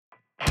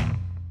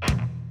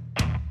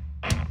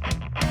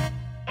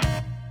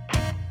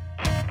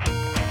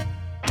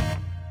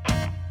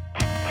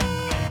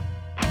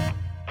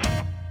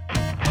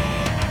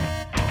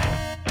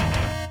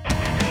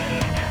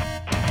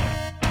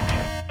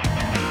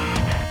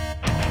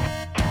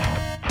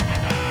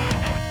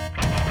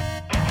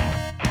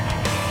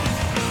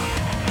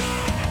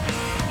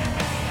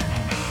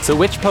So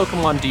which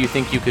Pokemon do you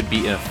think you could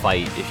beat in a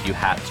fight if you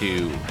had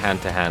to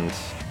hand-to-hand?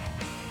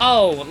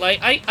 Oh, like,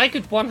 I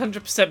could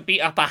 100%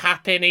 beat up a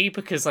Happiny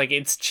because, like,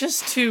 it's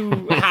just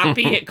too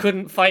happy it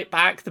couldn't fight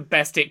back. The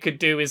best it could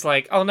do is,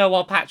 like, oh no,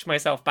 I'll patch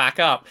myself back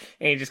up,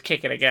 and you just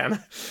kick it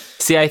again.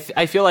 See, I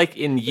feel like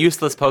in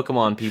useless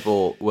Pokemon,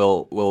 people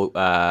will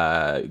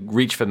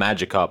reach for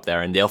Magikarp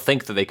there, and they'll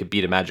think that they could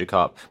beat a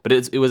Magikarp. But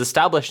it was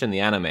established in the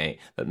anime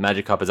that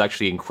Magikarp is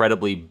actually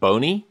incredibly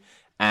bony,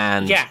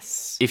 and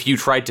yes, if you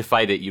tried to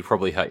fight it, you'd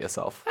probably hurt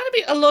yourself. I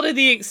mean, a lot of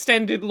the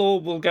extended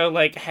lore will go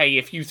like, hey,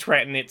 if you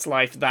threaten its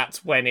life,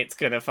 that's when it's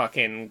gonna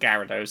fucking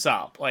Gyarados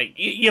up. Like,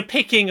 you're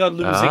picking a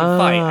losing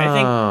fight.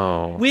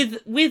 I think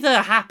with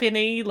a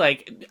Happiny,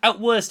 like, at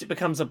worst it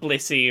becomes a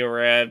Blissey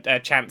or a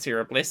Chansey or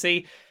a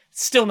Blissey.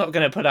 Still not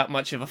going to put up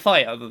much of a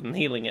fight other than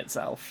healing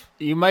itself.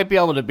 You might be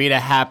able to beat a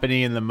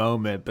Happiny in the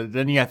moment, but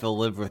then you have to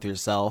live with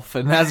yourself,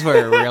 and that's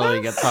where it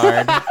really gets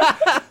hard.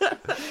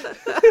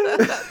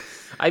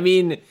 I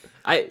mean,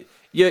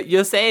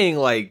 you're saying,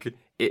 like,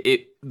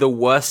 the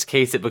worst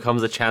case it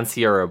becomes a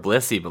Chansey or a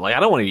Blissey, but, like,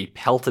 I don't want to be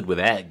pelted with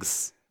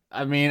eggs.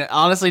 I mean,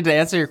 honestly, to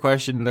answer your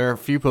question, there are a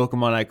few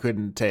Pokemon I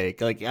couldn't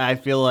take. Like, I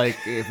feel like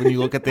when you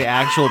look at the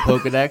actual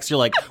Pokedex, you're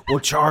like, well,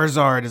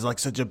 Charizard is like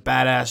such a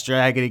badass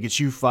dragon, he gets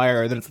you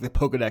fire. And then it's like the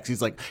Pokedex,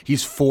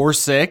 he's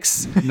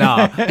 4'6".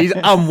 Nah,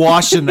 I'm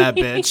washing that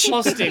bitch.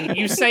 Austin,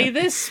 you say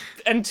this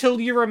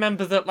until you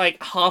remember that,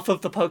 like, half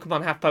of the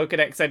Pokemon have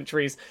Pokedex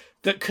entries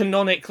that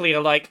canonically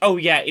are like, oh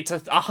yeah, it's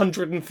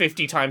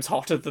 150 times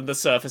hotter than the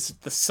surface of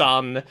the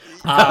sun.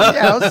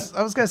 Yeah,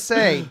 I was gonna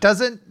say,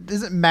 isn't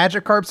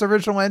Magikarp's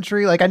original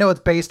entry, like, I know it's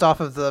based off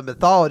of the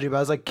mythology, but I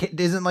was like,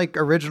 isn't like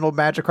original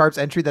Magikarp's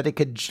entry that it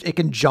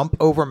can jump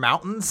over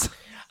mountains?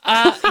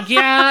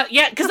 Yeah,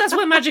 because that's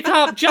where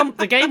Magikarp Jump,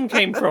 the game,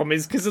 came from,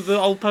 is because of the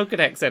old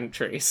Pokedex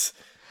entries.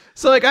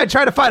 So, like, I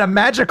try to fight a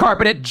Magikarp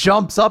and it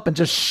jumps up and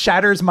just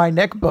shatters my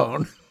neck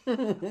bone.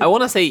 I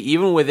want to say,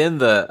 even within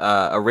the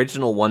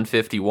original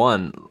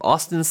 151,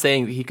 Austin's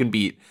saying that he can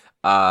beat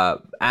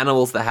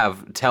animals that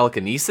have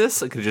telekinesis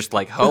that could just,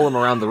 like, hurl him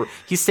around the...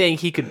 He's saying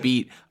he could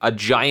beat a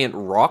giant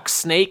rock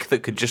snake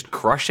that could just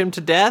crush him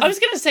to death. I was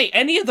going to say,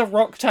 any of the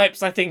rock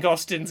types, I think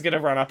Austin's going to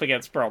run up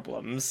against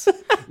problems.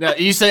 Now,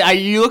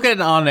 you look at an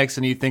Onix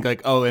and you think,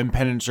 like, oh,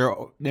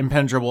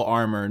 impenetrable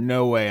armor,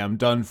 no way, I'm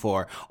done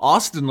for.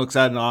 Austin looks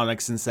at an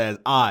Onix and says,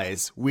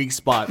 eyes, weak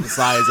spot the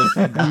size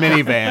of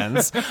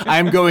minivans.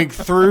 I'm going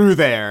through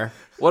there.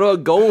 What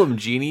about Golem,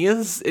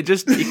 genius? It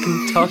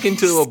can tuck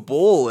into a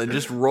bowl and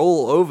just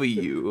roll over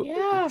you.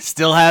 Yeah.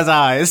 Still has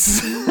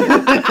eyes.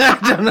 I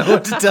don't know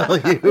what to tell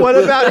you.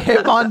 What about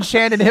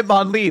Hitmonchan and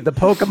Hitmonlee, the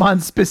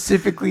Pokemon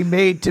specifically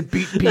made to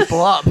beat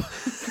people up?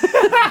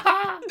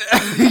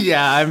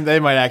 Yeah, they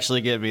might actually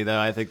get me, though.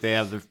 I think they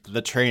have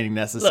the training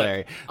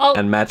necessary.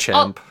 And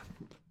Machamp.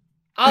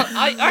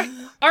 I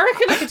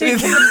reckon I could take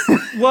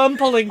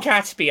Wurmple and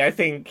Caterpie. I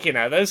think,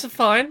 those are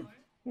fine.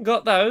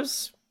 Got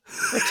those.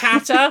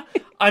 Rattata,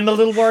 I'm a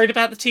little worried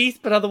about the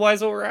teeth, but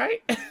otherwise all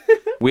right.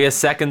 We are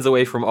seconds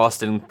away from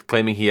Austin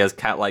claiming he has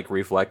cat-like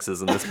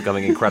reflexes and this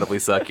becoming incredibly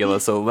circular,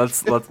 so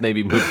let's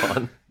maybe move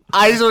on.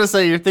 I just want to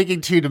say, you're thinking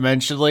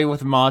two-dimensionally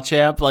with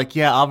Machamp. Like,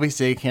 yeah,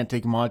 obviously I can't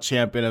take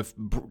Machamp in a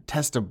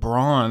test of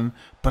brawn,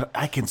 but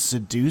I can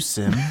seduce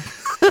him.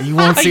 You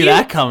won't see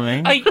that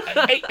coming.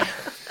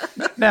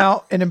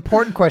 Now, an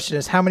important question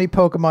is, how many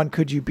Pokemon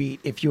could you beat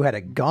if you had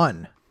a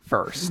gun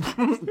first?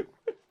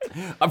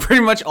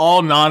 Pretty much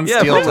all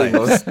non-steel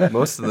types.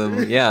 Most of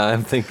them, yeah,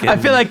 I'm thinking. I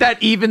feel like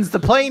that evens the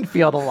playing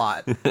field a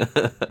lot.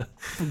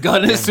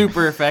 Gun is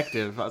super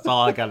effective. That's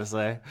all I gotta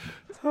say.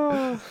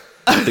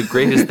 The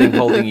greatest thing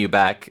holding you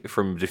back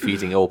from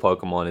defeating all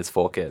Pokemon is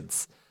 4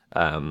 kids.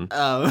 Haven't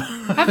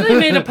they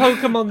made a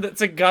Pokemon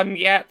that's a gun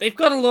yet? They've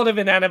got a lot of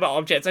inanimate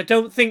objects. I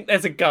don't think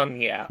there's a gun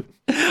yet.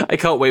 I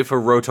can't wait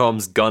for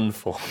Rotom's gun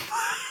form.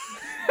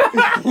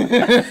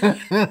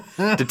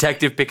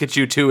 Detective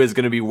Pikachu 2 is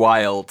going to be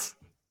wild.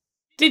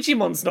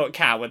 Digimon's not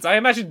cowards. I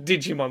imagine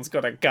Digimon's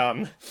got a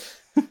gun.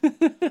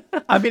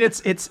 I mean,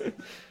 it's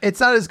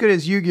not as good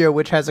as Yu-Gi-Oh,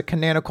 which has a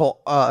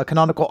canonical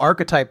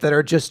archetype that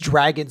are just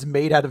dragons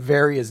made out of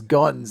various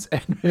guns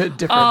and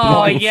different.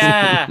 Oh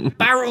yeah,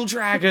 Barrel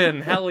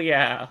Dragon, hell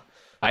yeah!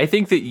 I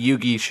think that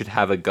Yugi should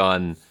have a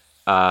gun,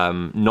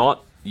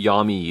 not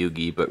Yami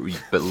Yugi,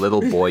 but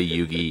little boy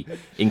Yugi,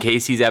 in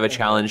case he's ever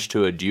challenged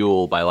to a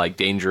duel by, like,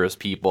 dangerous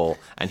people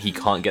and he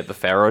can't get the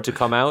Pharaoh to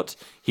come out.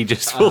 He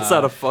just pulls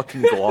out a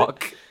fucking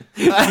Glock.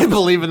 I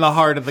believe in the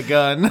heart of the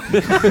gun.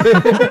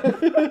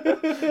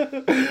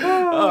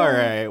 All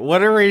right,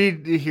 what are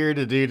we here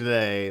to do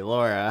today,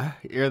 Laura?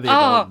 You're the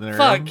adult in the room.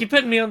 Fuck, you're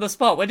putting me on the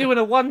spot. We're doing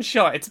a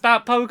one-shot. It's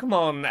about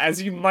Pokemon,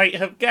 as you might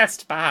have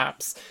guessed,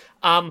 perhaps.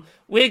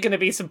 We're going to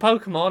be some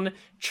Pokemon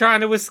trying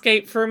to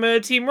escape from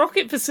a Team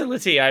Rocket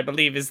facility, I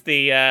believe is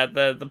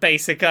the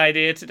basic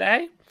idea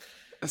today.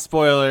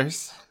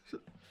 Spoilers.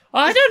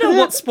 I don't know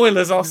what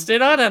spoilers,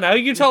 Austin. I don't know.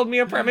 You told me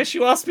a premise.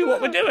 You asked me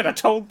what we're doing. I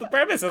told the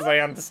premise as I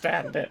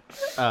understand it.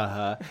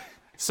 Uh-huh.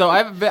 So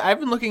I've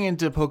been looking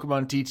into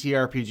Pokemon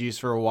TTRPGs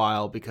for a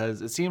while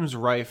because it seems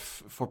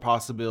rife for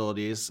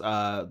possibilities.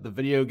 The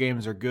video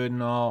games are good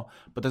and all,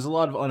 but there's a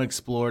lot of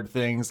unexplored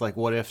things, like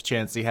what if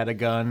Chansey had a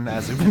gun,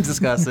 as we've been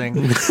discussing,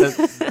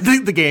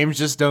 that the games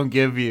just don't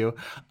give you.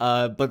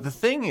 But the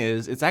thing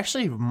is, it's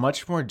actually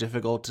much more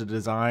difficult to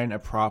design a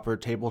proper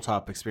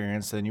tabletop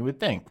experience than you would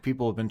think.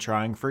 People have been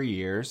trying for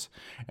years,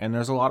 and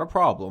there's a lot of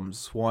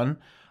problems. One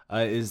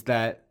is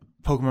that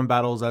Pokemon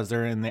battles, as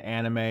they're in the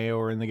anime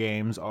or in the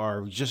games,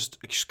 are just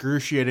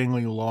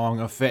excruciatingly long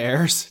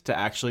affairs to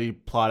actually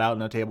plot out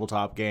in a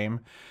tabletop game.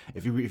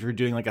 If you're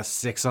doing like a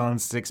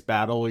 6-on-6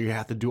 battle where you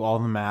have to do all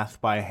the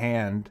math by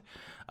hand,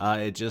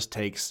 it just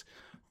takes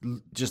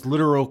just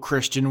literal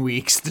Christian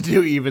weeks to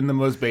do even the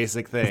most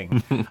basic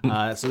thing.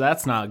 So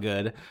that's not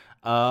good.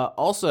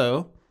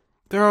 Also,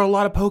 there are a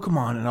lot of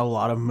Pokemon and a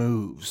lot of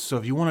moves. So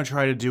if you want to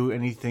try to do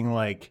anything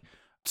like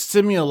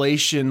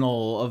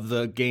simulational of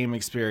the game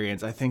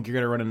experience, I think you're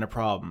going to run into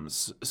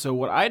problems. So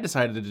what I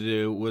decided to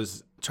do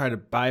was try to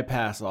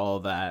bypass all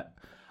of that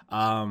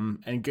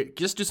and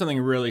just do something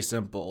really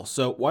simple.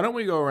 So why don't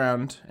we go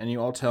around and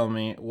you all tell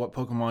me what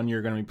Pokemon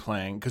you're going to be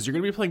playing, because you're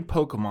going to be playing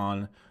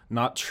Pokemon,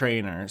 not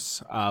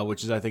trainers,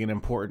 which is, I think, an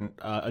important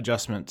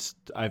adjustment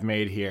I've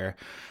made here.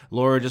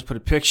 Laura just put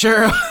a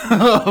picture of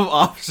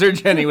Officer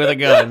Jenny with a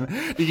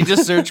gun. You can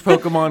just search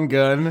Pokemon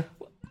gun.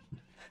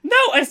 No,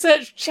 I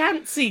searched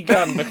Chansey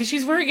gun because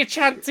she's wearing a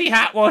Chansey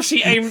hat while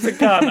she aims a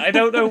gun. I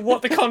don't know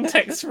what the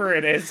context for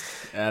it is.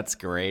 That's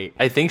great.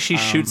 I think she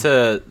shoots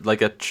a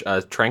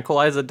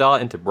tranquilizer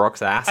dart into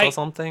Brock's ass or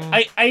something.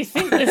 I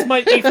think this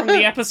might be from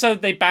the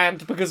episode they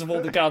banned because of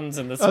all the guns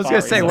in the Safari. I was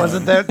going to say,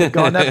 wasn't that the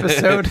gun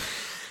episode?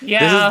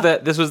 Yeah.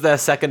 This was their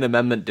Second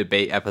Amendment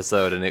debate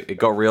episode, and it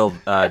got real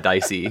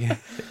dicey.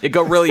 It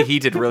got really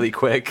heated really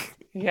quick.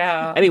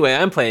 Yeah. Anyway,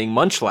 I'm playing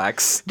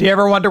Munchlax. Do you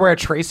ever wonder where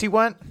Tracy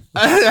went?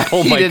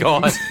 Oh my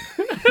god.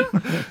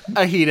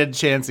 A heated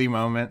Chansey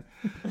moment.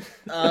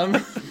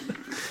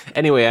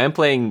 Anyway, I'm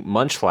playing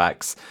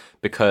Munchlax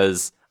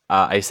because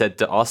I said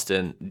to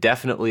Austin,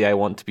 definitely I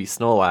want to be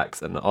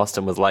Snorlax. And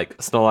Austin was like,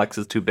 Snorlax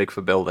is too big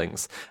for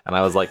buildings. And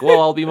I was like, well,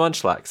 I'll be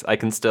Munchlax. I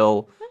can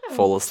still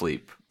fall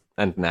asleep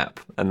and nap.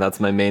 And that's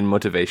my main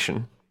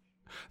motivation.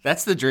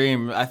 That's the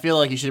dream. I feel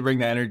like you should bring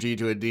that energy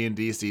to a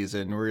D&D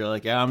season where you're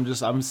like, yeah,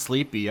 I'm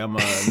sleepy. I'm a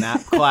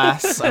nap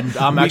class.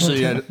 I'm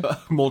actually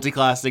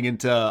multi-classing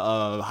into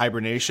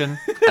hibernation.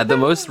 At the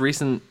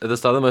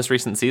start of the most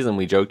recent season,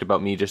 we joked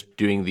about me just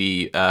doing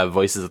the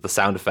voices of the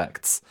sound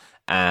effects.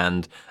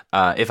 And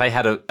if I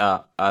had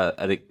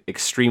an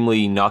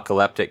extremely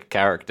narcoleptic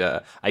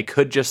character, I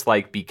could just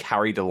like be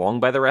carried along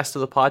by the rest of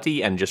the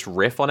party and just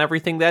riff on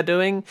everything they're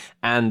doing.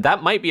 And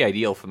that might be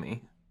ideal for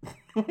me.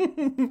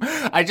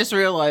 I just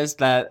realized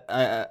that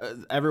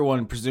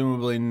everyone,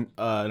 presumably in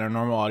our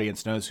normal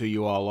audience, knows who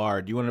you all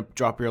are. Do you want to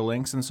drop your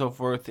links and so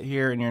forth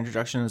here in your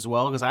introduction as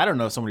well? Because I don't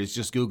know if somebody's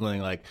just Googling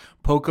like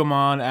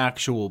Pokemon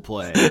actual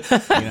play.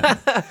 You know?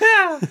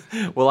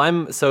 Well,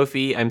 I'm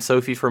Sophie. I'm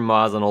Sophie from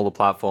Mars on all the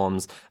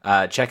platforms.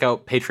 Check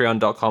out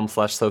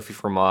patreon.com/Sophie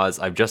from Mars.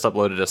 I've just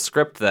uploaded a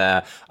script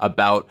there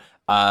about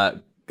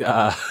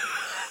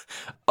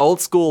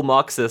old school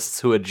Marxists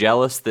who are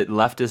jealous that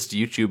leftist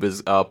YouTube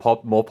is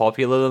more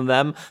popular than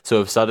them, so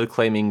have started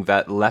claiming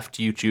that left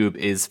YouTube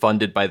is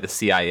funded by the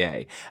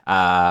CIA.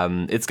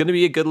 It's going to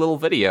be a good little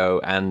video,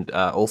 and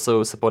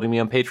also supporting me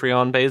on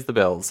Patreon pays the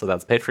bills. So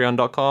that's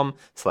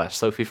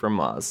patreon.com/Sophie from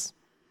Mars.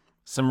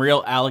 Some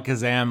real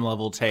Alakazam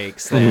level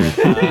takes there.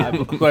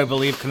 Who I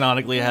believe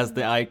canonically has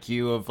the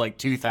IQ of like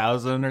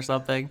 2,000 or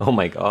something. Oh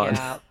my god.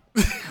 Yeah.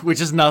 Which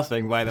is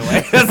nothing, by the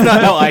way. That's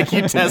not how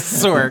IQ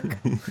tests work.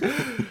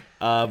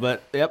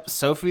 But yep,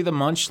 Sophie the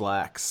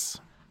Munchlax.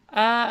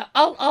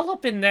 I'll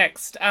hop in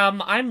next.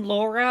 I'm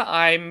Laura.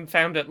 I'm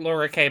found at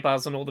Laura K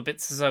Buzz on all the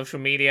bits of social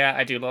media.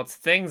 I do lots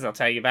of things. I'll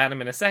tell you about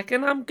them in a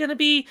second. I'm gonna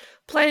be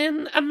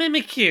playing a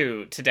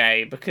Mimikyu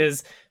today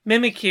because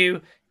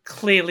Mimikyu,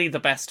 clearly the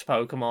best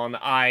Pokemon.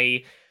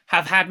 I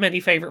have had many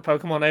favorite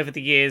Pokemon over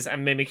the years,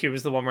 and Mimikyu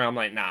is the one where I'm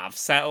like, nah, I've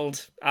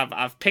settled.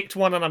 I've picked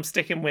one and I'm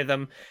sticking with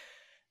them.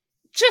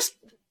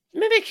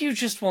 Mimikyu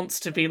just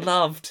wants to be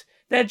loved.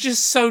 They're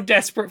just so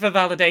desperate for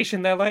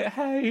validation. They're like,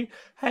 hey,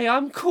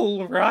 I'm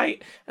cool,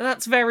 right? And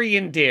that's very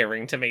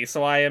endearing to me.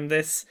 So I am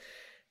this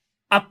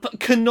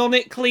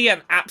canonically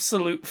an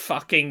absolute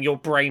fucking your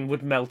brain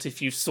would melt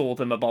if you saw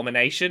them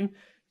abomination,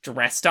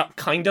 dressed up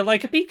kinda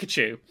like a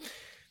Pikachu.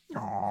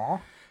 Aww.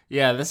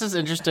 Yeah, this is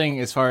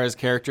interesting as far as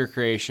character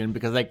creation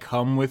because they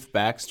come with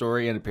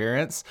backstory and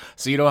appearance.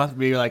 So you don't have to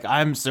be like,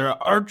 I'm Sir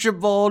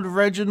Archibald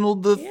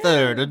Reginald III,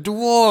 a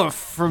dwarf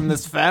from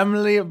this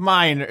family of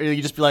mine. Or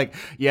you just be like,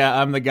 yeah,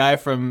 I'm the guy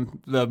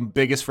from the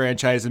biggest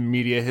franchise in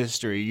media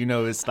history. You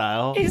know his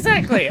style.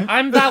 Exactly.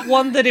 I'm that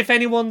one that if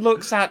anyone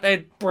looks at,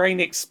 their brain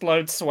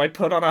explodes, so I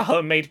put on a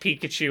homemade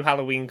Pikachu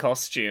Halloween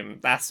costume.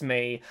 That's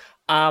me.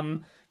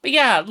 But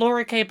yeah,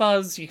 Laura K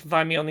Buzz, you can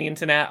find me on the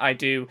internet. I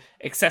do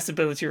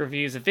accessibility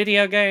reviews of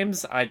video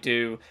games. I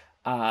do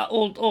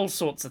all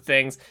sorts of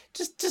things.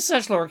 Just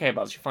search Laura K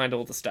Buzz, you find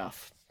all the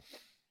stuff.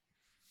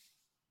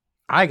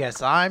 I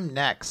guess I'm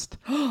next.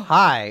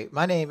 Hi,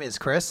 my name is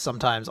Chris,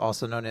 sometimes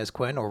also known as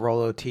Quinn or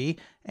Rolo T,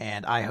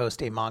 and I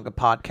host a manga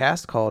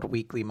podcast called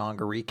Weekly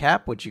Manga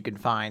Recap, which you can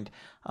find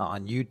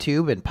on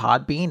YouTube and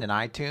Podbean and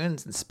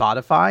iTunes and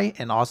Spotify,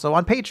 and also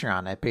on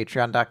Patreon at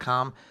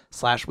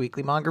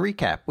patreon.com/Weekly Manga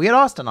Recap. We had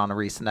Austin on a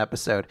recent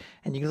episode,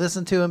 and you can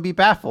listen to him be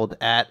baffled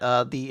at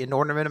the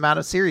inordinate amount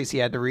of series he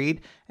had to read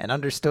and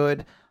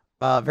understood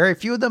very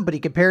few of them, but he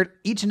compared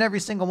each and every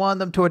single one of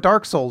them to a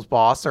Dark Souls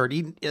boss or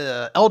an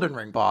Elden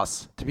Ring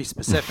boss, to be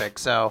specific.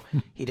 So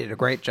he did a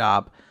great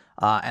job.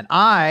 And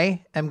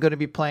I am going to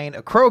be playing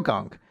a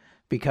Krogunk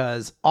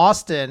because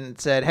Austin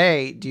said,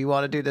 hey, do you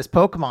want to do this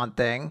Pokemon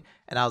thing?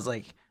 And I was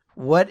like,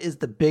 what is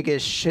the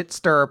biggest shit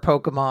stirrer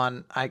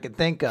Pokemon I could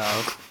think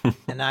of?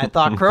 And I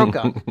thought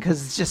Krogunk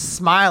because it's just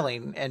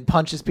smiling and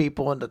punches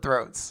people in the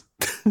throats.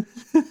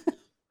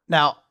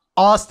 Now,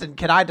 Austin,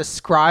 can I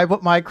describe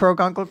what my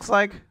Krogunk looks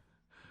like?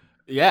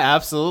 Yeah,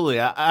 absolutely.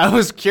 I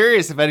was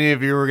curious if any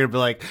of you were going to be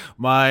like,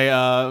 my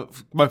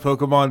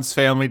Pokemon's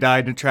family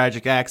died in a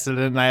tragic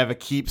accident, and I have a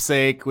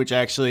keepsake, which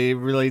actually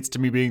relates to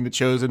me being the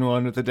chosen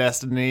one with the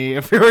destiny.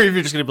 If you're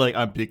just going to be like,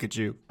 I'm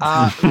Pikachu.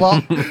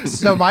 Well,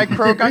 so my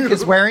Krogunk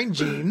is wearing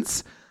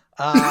jeans.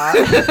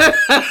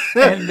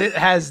 And it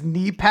has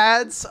knee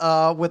pads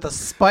with a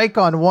spike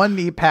on one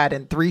knee pad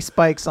and 3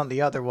 spikes on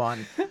the other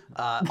one.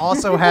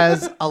 Also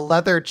has a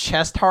leather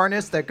chest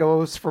harness that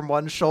goes from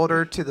one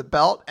shoulder to the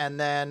belt, and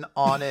then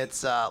on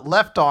its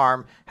left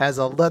arm has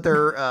a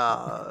leather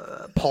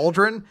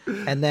pauldron,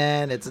 and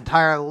then its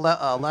entire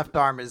left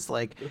arm is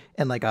like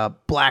in like a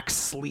black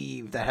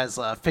sleeve that has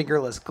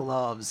fingerless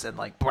gloves and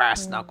like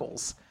brass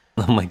knuckles.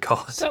 Oh my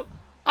god. So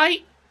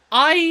I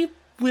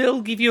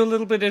will give you a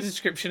little bit of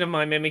description of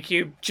my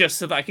Mimikyu just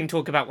so that I can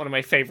talk about one of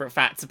my favorite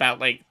facts about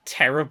like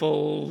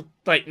terrible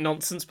like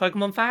nonsense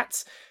Pokemon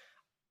facts.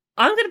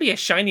 I'm going to be a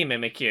shiny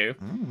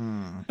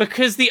Mimikyu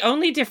because the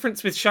only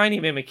difference with shiny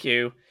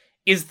Mimikyu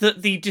is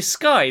that the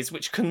disguise,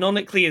 which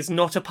canonically is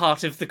not a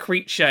part of the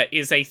creature,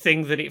 is a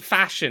thing that it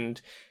fashioned,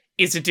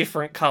 is a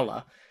different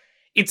color.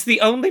 It's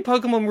the only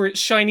Pokemon where its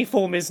shiny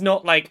form is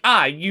not like,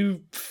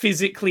 you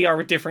physically are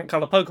a different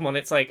color Pokemon.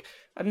 It's like,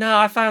 no,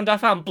 I found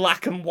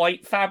black and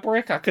white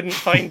fabric. I couldn't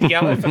find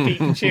yellow for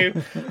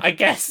Pikachu. I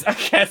guess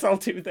I'll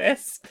do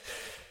this.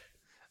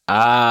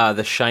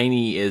 The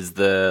shiny is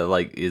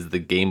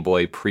the Game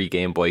Boy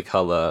pre-Game Boy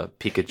Color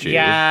Pikachu.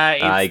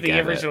 Yeah, it's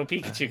the original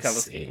Pikachu color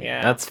scheme.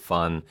 Yeah, that's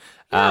fun.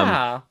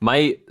 Yeah.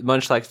 My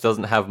Munchlax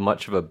doesn't have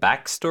much of a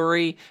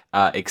backstory,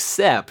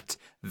 except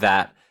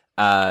that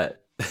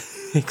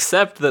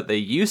they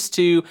used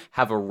to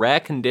have a rare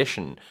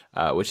condition,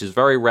 which is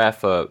very rare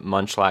for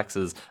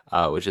Munchlaxes,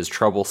 which is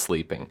trouble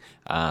sleeping.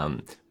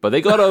 But they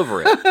got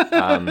over it.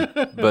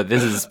 But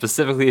this is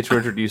specifically to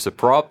introduce a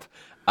prop.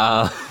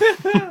 They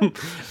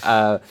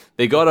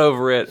got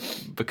over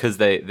it because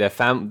their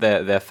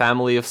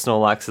family of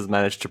Snorlaxes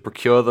managed to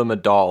procure them a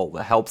doll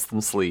that helps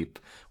them sleep,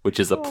 which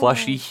is a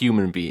plushy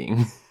human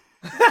being.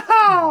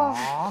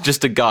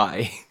 Just a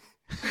guy.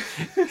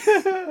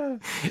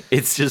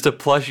 It's just a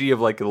plushie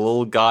of like a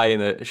little guy in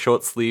a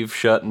short sleeve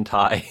shirt and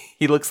tie.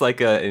 He looks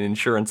like an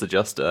insurance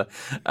adjuster.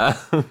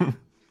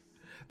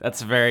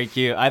 That's very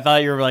cute. I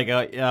thought you were like,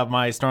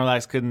 my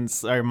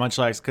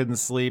Munchlax couldn't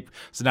sleep,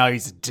 so now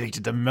he's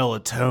addicted to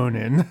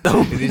melatonin.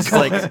 He's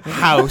like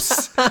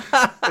house.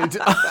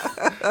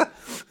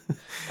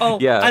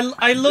 Yeah.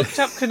 I looked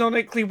up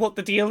canonically what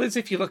the deal is.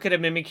 If you look at a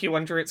Mimikyu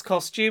under its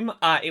costume,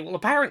 it will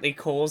apparently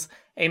cause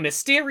a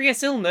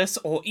mysterious illness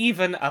or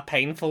even a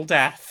painful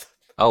death.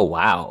 Oh,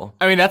 wow.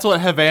 I mean, that's what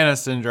Havana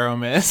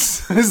syndrome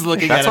is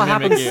looking at a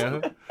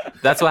Mimikyu.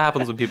 That's what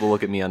happens when people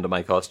look at me under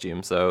my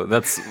costume, so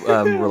that's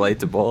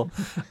relatable.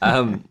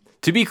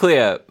 To be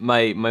clear,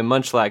 my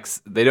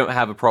Munchlax, they don't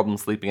have a problem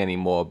sleeping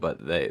anymore,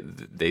 but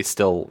they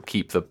still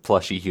keep the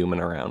plushy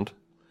human around.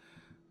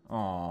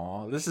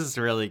 Aw, this is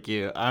really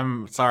cute.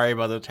 I'm sorry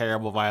about the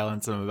terrible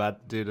violence I'm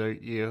about to do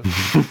to you.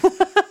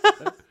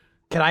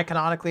 Can I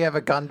canonically have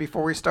a gun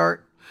before we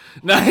start?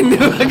 No, I knew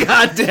it.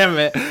 God damn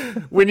it.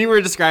 When you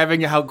were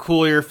describing how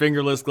cool your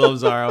fingerless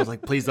gloves are, I was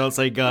like, please don't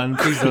say gun.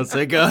 Please don't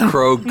say gun.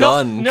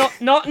 Gun.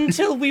 Not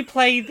until we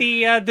play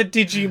the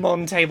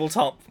Digimon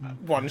tabletop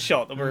one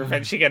shot that we're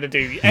eventually going to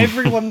do.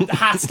 Everyone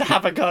has to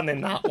have a gun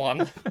in that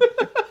one.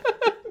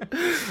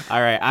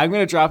 All right, I'm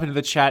going to drop into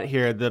the chat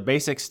here the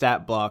basic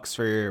stat blocks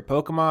for your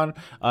Pokemon.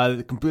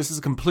 This is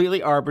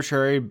completely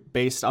arbitrary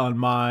based on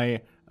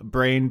my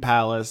brain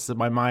palace,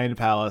 my mind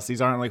palace.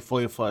 These aren't like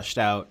fully fleshed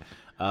out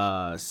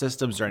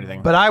systems or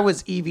anything. But I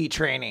was EV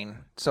training,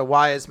 so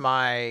why is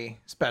my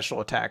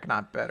special attack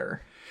not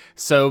better?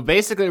 So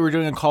basically, we're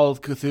doing a Call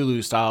of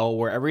Cthulhu style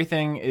where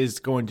everything is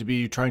going to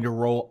be trying to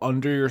roll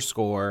under your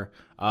score.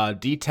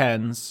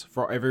 D10s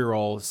for every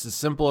roll. It's as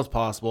simple as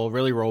possible,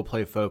 really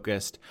roleplay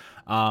focused.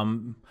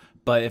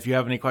 But if you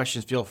have any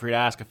questions, feel free to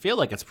ask. I feel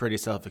like it's pretty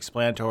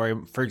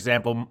self-explanatory. For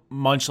example,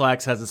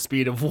 Munchlax has a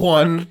speed of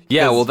 1.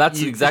 Yeah, well,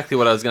 that's exactly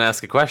what I was going to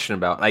ask a question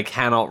about. I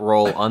cannot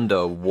roll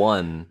under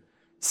 1.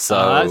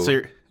 So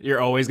You're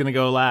always gonna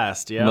go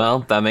last. Yeah. Well,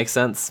 that makes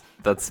sense.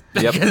 That's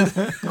yep.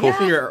 Cool.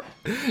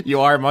 You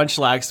are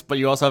Munchlax, but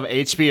you also have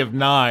HP of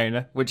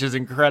 9, which is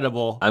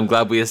incredible. I'm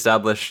glad we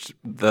established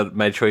that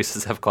my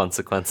choices have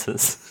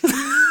consequences.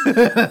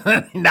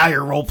 Now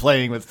you're role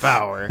playing with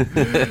power.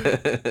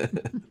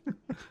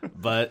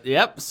 But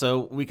yep,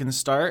 so we can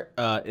start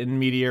in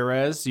media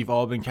res. You've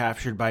all been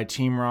captured by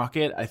Team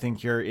Rocket. I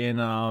think you're in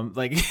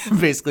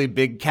basically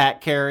big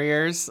cat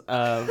carriers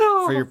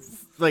for your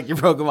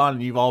Pokemon,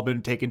 and you've all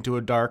been taken to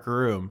a dark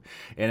room,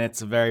 and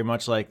it's very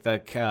much like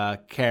the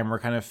camera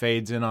kind of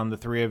fades in on the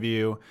three of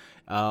you,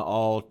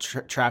 all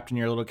trapped in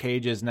your little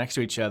cages next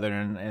to each other,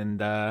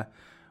 and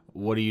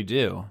what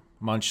do?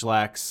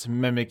 Munchlax,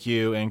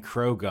 Mimikyu, and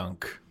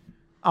Krogunk.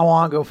 I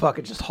want to go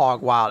fucking just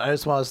hog wild. I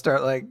just want to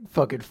start like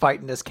fucking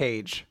fighting this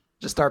cage.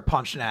 Just start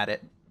punching at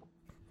it.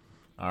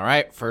 All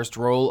right, first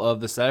roll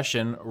of the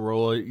session.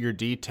 Roll your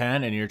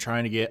D10, and you're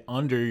trying to get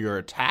under your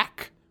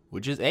attack,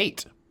 which is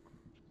 8.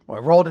 Well,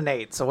 I rolled an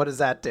 8, so what does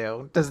that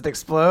do? Does it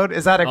explode?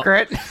 Is that a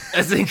crit?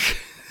 I think.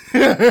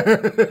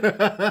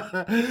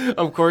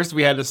 Of course,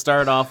 we had to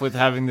start off with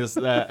having this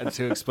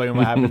to explain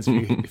what happens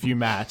if you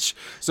match.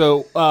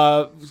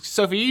 So,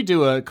 Sophie, you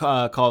do a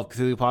Call of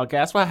Cthulhu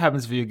podcast. What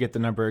happens if you get the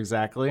number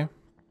exactly?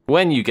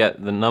 When you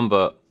get the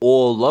number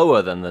or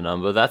lower than the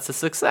number, that's a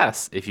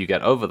success. If you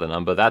get over the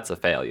number, that's a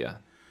failure.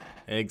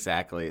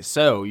 Exactly.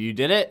 So you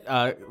did it.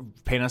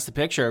 Paint us the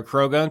picture.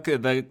 Krogunk,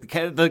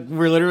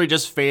 we're literally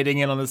just fading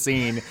in on the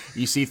scene.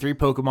 You see 3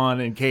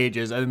 Pokemon in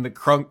cages, and the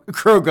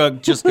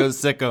Krogunk just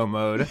goes sicko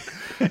mode.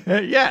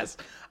 Yes.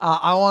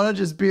 I want to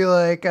just be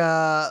like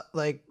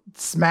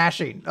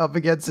smashing up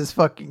against this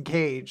fucking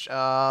cage.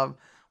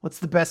 What's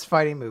the best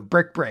fighting move?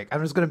 Brick break.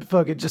 I'm just gonna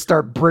fucking just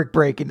start brick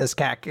breaking this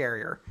cat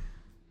carrier.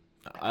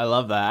 I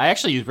love that. I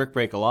actually use Brick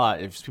Break a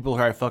lot. If people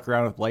try to fuck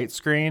around with Light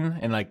Screen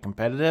and like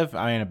competitive,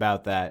 I ain't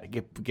about that.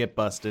 Get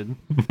busted.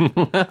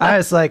 I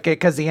just like it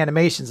because the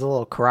animation's a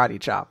little karate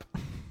chop.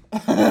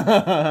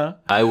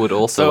 I would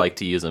also like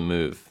to use a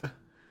move.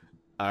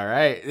 All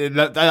right.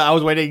 I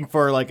was waiting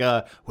for like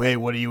wait,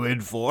 what are you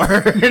in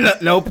for?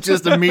 Nope,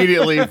 just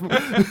immediately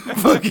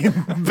fucking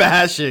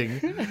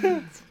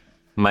bashing.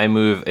 My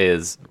move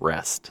is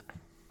rest.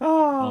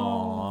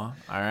 All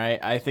right.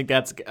 I think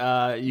that's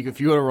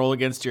if you want to roll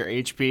against your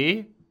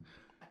HP.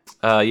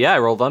 Yeah, I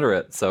rolled under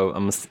it, so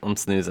I'm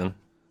snoozing.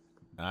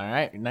 All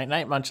right.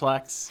 Night,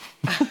 Munchlax.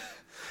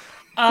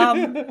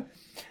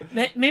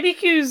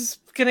 Mimikyu's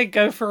gonna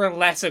go for a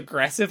less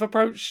aggressive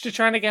approach to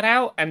trying to get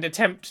out and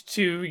attempt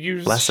to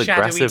use less shadowy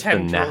aggressive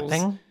tendrils. than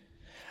napping.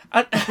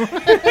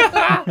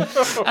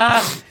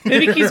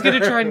 Mimikyu's gonna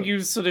try and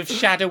use sort of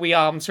shadowy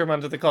arms from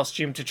under the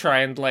costume to try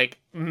and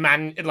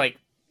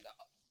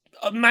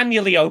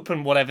manually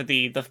open whatever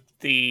the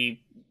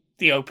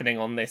opening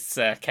on this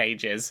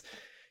cage is.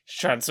 Just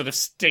try and sort of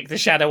stick the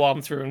shadow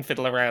arm through and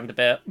fiddle around a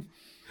bit.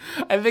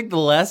 I think the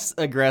less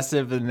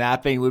aggressive than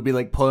napping would be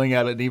like pulling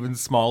out an even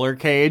smaller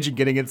cage and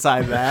getting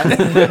inside that.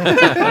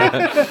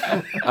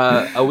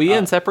 Are we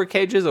in separate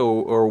cages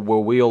or were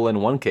we all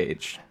in one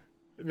cage?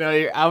 No,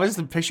 I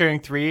was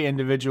picturing 3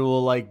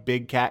 individual like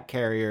big cat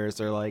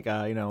carriers or like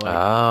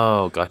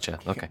Oh, gotcha.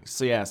 Okay.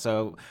 So yeah,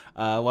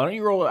 why don't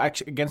you roll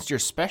against your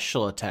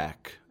special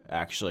attack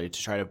actually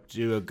to try to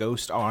do a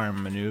ghost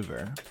arm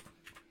maneuver?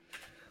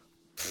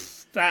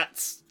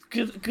 That's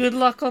good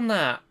luck on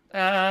that.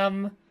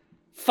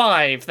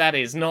 5, that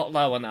is not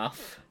low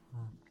enough.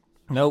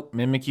 Nope,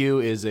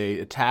 Mimikyu is a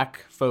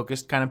attack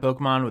focused kind of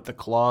Pokemon with the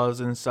claws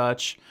and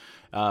such.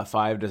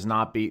 5 does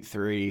not beat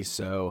 3,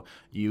 so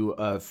you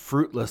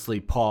fruitlessly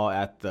paw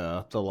at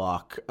the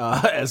lock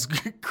as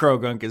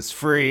Krogunk is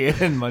free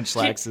and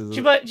Munchlax is. Do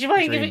you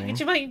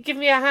mind giving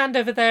me a hand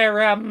over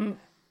there,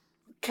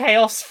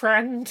 Chaos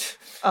friend?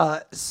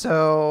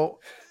 So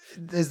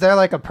is there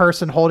like a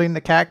person holding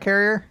the cat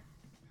carrier?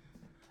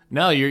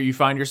 No, you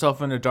find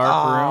yourself in a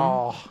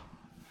dark room.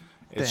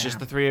 It's Damn. just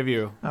the 3 of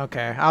you.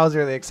 Okay, I was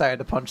really excited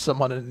to punch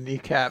someone in the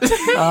kneecap.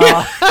 Just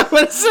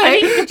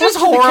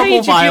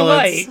horrible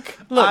violence.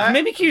 Look,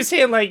 Mimikyu's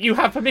here like, you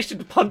have permission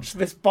to punch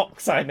this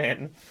box I'm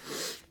in.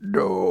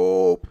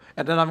 Nope.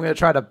 And then I'm going to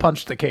try to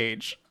punch the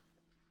cage.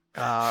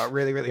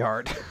 Really, really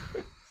hard.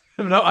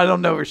 No, I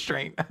don't know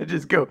restraint. I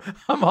just go,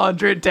 I'm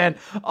 110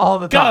 all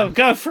the time.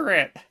 Go for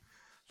it.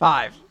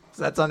 5.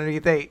 So that's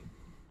underneath 8.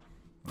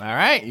 All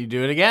right, you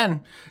do it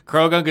again.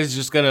 Krogunk is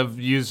just gonna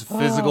use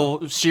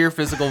sheer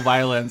physical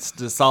violence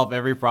to solve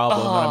every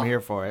problem, and I'm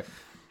here for it.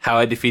 How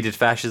I Defeated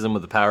Fascism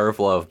with the Power of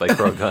Love by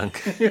Krogunk.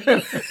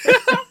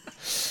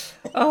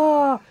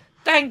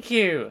 Thank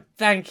you.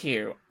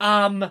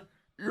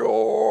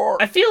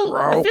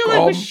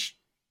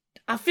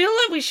 I feel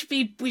like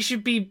we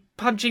should be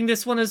punching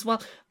this one as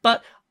well,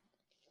 but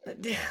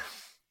they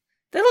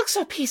look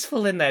so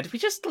peaceful in there. Do we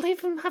just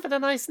leave them having a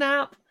nice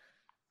nap?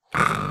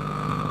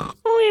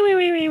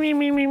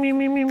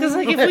 Because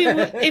like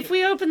if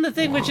we open the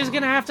thing, we're just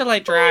gonna have to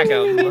like drag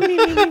them.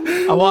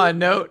 I want to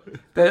note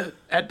that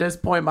at this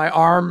point my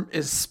arm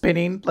is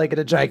spinning like in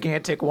a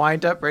gigantic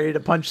wind up, ready to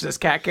punch this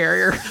cat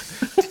carrier.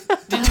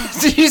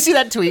 Did you see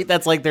that tweet?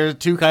 That's like there's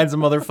two kinds of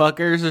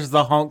motherfuckers. There's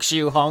the honk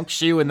shoe,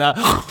 and the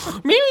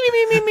me.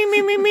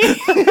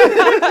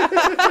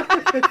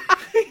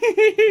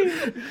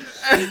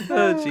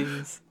 Oh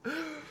jeez.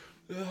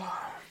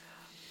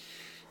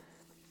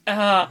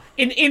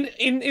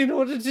 In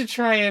order to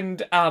try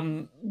and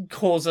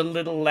cause a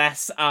little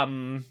less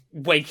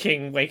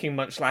waking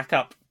Munchlax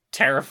up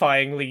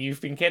terrifyingly,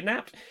 you've been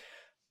kidnapped.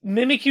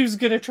 Mimikyu's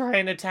gonna try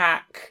and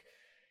attack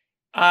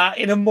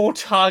in a more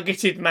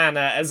targeted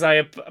manner, as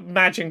I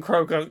imagine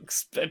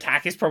Krogunk's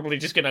attack is probably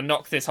just gonna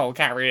knock this whole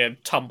carrier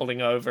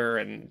tumbling over,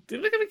 and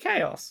look at the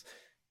chaos.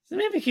 So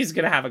Mimikyu's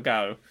gonna have a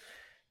go.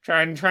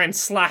 Try and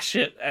slash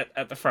it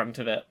at the front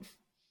of it.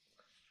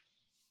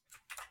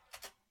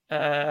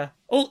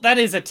 That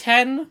is a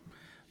 10.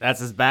 That's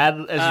as bad as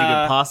you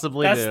could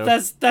possibly do.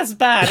 That's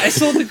bad. I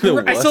saw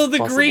the I saw the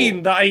possible.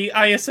 green that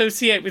I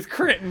associate with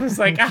crit and was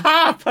like,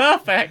 aha,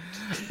 perfect.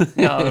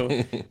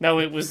 No,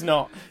 it was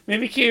not.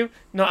 Mimikyu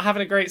not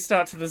having a great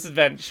start to this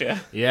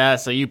adventure. Yeah,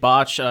 so you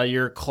botch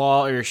your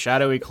claw, your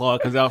shadowy claw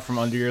comes out from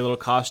under your little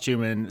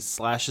costume and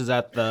slashes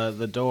at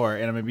the door,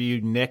 and maybe you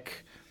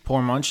nick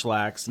poor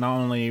Munchlax, not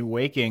only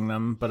waking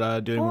them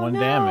but doing one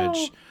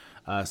damage.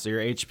 So your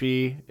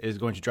HP is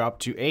going to drop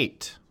to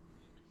 8.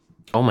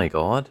 Oh my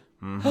god.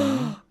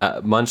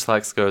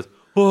 Munchlax goes,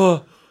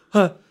 oh,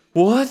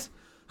 what?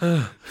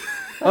 I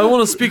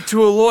want to speak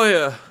to a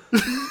lawyer.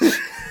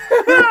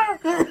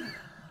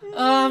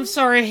 I'm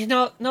sorry,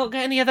 not got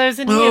any of those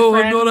in here, No,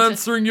 friend. I'm not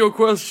answering your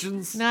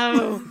questions.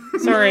 No,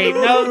 sorry,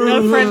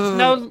 no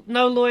friends,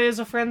 no lawyers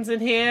or friends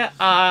in here.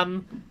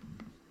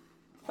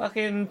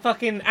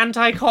 Fucking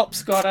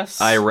anti-cops got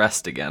us. I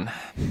rest again.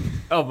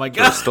 Oh my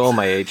god. Restore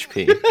my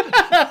HP.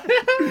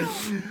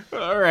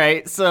 All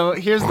right, so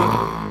here's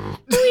the...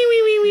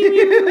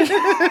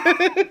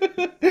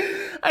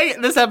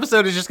 This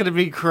episode is just going to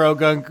be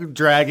Krogunk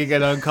dragging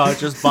an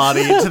unconscious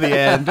body to the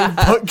end,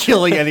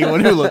 killing anyone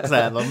who looks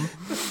at them.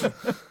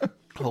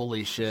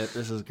 Holy shit,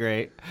 this is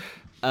great.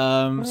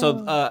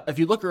 So if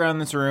you look around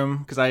this room,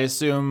 because I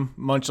assume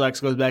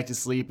Munchlax goes back to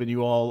sleep and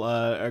you all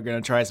are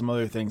going to try some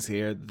other things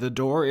here, the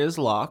door is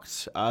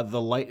locked.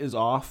 The light is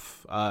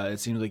off. It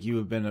seems like you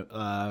have been,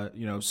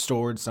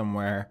 stored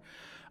somewhere.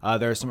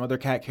 There are some other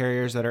cat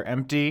carriers that are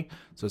empty,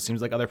 so it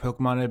seems like other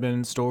Pokemon have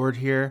been stored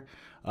here.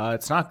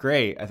 It's not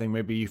great. I think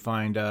maybe you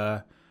find,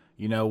 a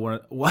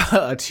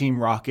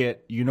Team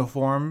Rocket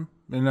uniform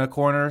in a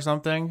corner or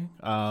something.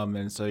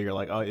 And so you're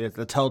like, oh, it's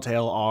the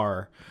telltale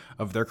R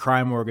of their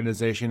crime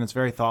organization. It's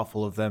very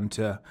thoughtful of them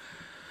to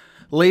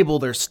label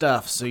their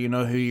stuff so you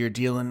know who you're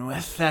dealing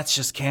with. That's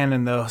just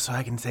canon, though, so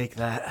I can take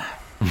that.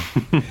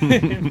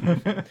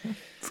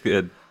 It's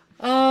good.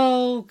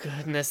 Oh,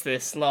 goodness,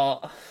 this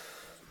lot.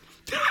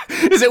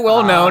 Is it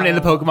well known in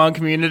the Pokemon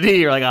community?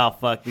 You're like, oh,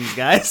 fuck these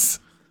guys.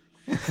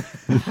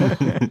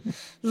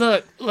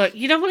 Look,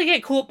 you don't want to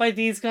get caught by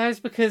these guys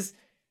because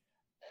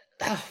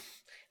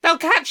they'll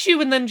catch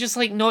you and then just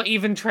not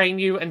even train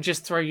you and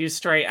just throw you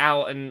straight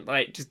out and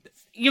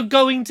you're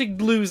going to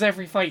lose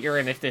every fight you're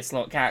in if this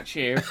lot catch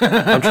you.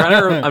 I'm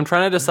trying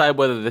to decide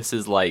whether this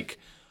is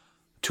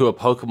to a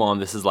Pokemon,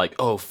 this is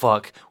oh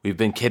fuck, we've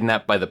been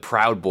kidnapped by the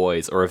Proud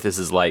Boys, or if this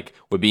is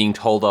we're being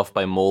told off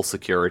by mole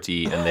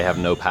security and they have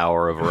no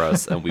power over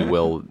us and we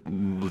will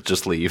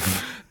just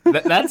leave.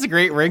 That's a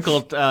great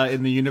wrinkle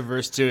in the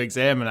universe to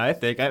examine. I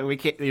think we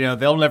can't.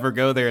 They'll never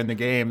go there in the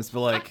games,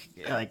 but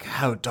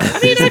how dark. I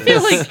mean,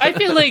 I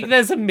feel like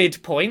there's a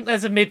midpoint.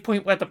 There's a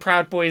midpoint where the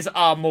Proud Boys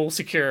are mole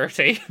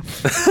security.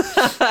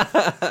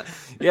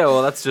 Yeah,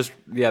 well, that's just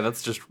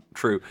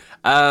true.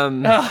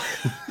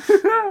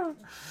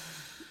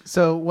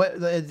 So what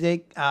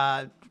they?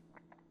 I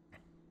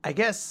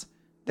guess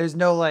there's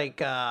no is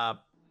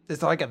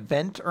there a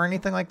vent or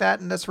anything like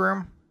that in this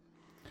room?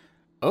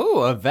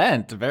 Oh, a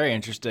vent. Very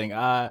interesting.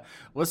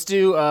 Let's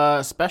do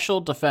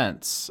special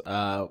defense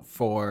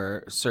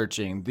for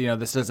searching.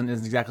 This isn't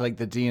exactly like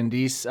the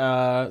D&D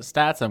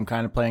stats. I'm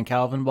kind of playing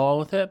Calvin Ball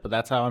with it, but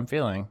that's how I'm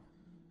feeling.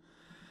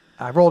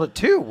 I rolled a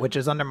 2, which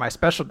is under my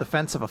special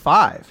defense of a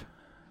 5.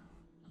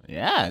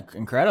 Yeah,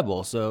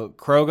 incredible. So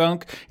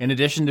Krogunk, in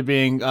addition to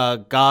being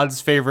God's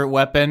favorite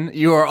weapon,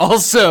 you are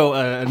also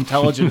an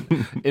intelligent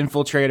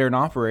infiltrator and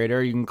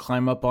operator. You can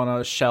climb up on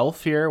a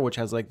shelf here, which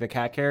has the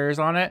cat carriers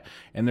on it,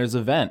 and there's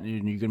a vent.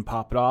 You can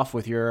pop it off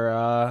with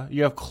your.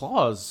 You have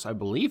claws, I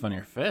believe, on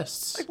your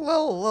fists.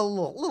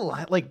 Little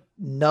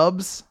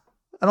nubs.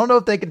 I don't know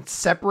if they can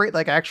separate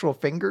actual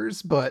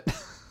fingers, but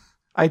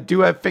I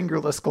do have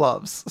fingerless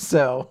gloves.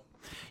 So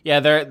yeah,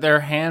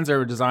 their hands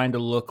are designed to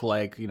look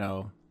like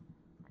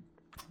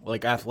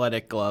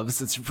athletic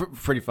gloves. It's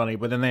pretty funny.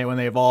 But then when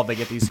they evolve, they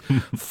get these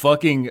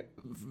fucking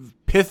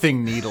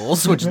pithing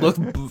needles, which look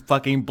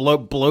fucking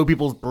blow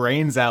people's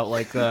brains out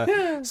like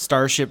the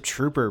Starship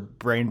Trooper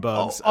brain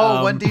bugs.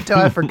 One detail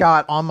I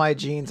forgot. On my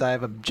jeans, I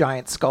have a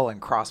giant skull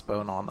and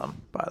crossbone on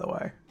them, by the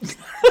way.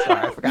 Sorry,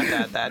 I forgot to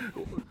add that.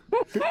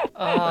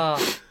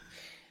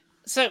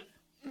 So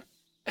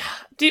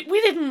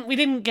we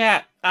didn't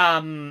get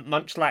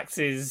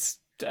Munchlax's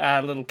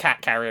little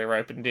cat carrier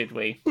open, did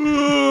we?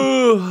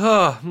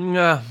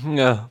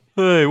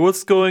 Hey,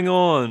 what's going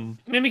on?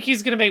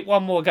 Mimikyu's gonna make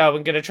one more go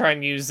and gonna try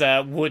and use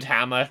wood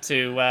hammer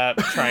to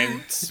try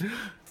and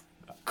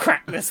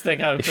crack this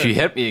thing open. If you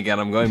hit me again,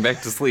 I'm going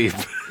back to sleep.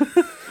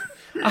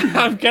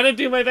 I'm gonna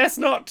do my best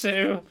not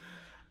to.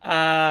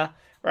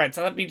 Right,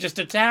 so let me just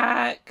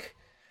attack.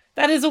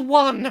 That is a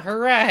 1.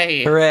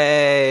 Hooray!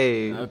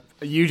 Hooray!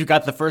 You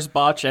got the first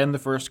botch and the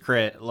first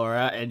crit,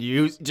 Laura, and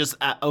you just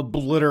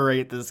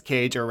obliterate this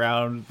cage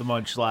around the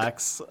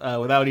Munchlax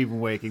without even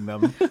waking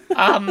them.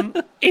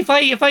 If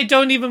I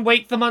don't even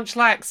wake the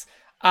Munchlax,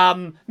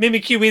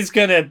 Mimikyu is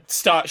gonna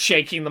start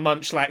shaking the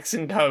Munchlax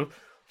and go,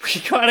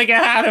 "We gotta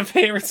get out of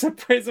here. It's a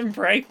prison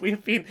break. We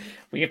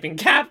have been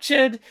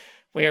captured.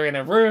 We're in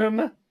a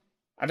room.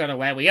 I don't know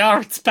where we are.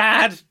 It's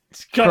bad.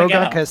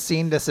 Krogunk has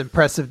seen this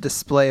impressive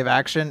display of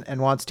action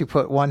and wants to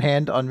put one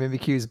hand on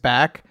Mimikyu's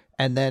back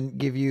and then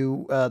give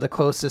you the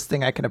closest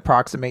thing I can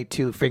approximate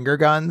to finger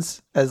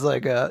guns as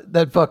like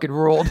that fucking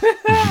ruled.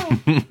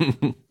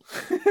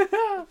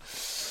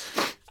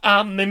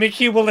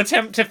 Mimikyu will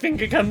attempt to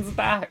finger guns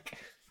back.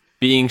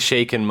 Being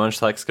shaken,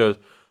 Munchlax goes,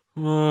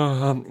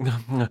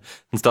 and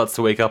starts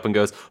to wake up and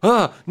goes,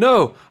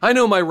 no, I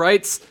know my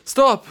rights.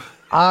 Stop.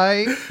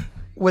 I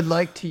would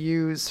like to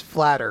use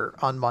flatter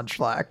on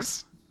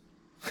Munchlax.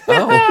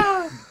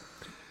 Oh.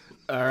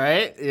 All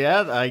right,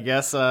 yeah, I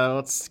guess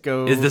let's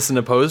go. Is this an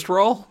opposed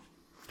roll?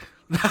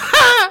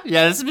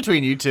 Yeah, this is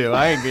between you two.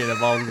 I ain't getting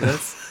involved in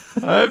this.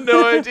 I have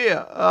no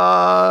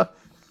idea.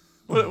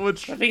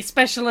 Which? I think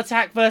special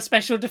attack versus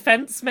special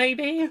defense,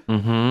 maybe?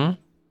 Mm-hmm.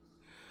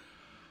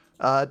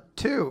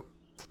 2.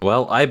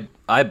 Well,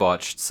 I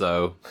botched,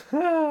 so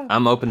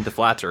I'm open to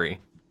flattery.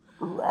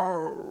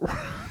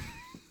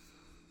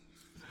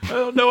 I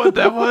don't know what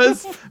that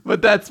was,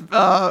 but that's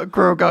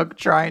Krogunk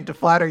trying to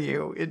flatter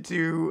you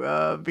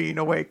into being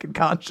awake and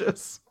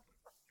conscious.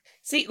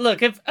 See,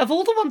 look, of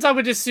all the ones I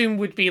would assume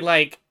would be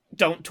like,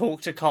 don't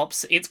talk to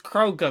cops, it's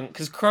Krogunk,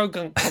 because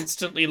Krogunk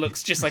constantly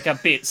looks just like a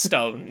bit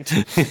stoned.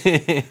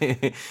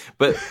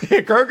 But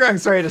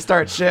Krogunk's ready to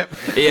start ship.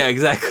 yeah,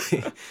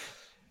 exactly.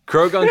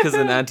 Krogunk is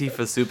an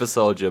Antifa super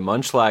soldier.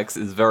 Munchlax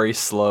is very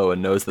slow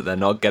and knows that they're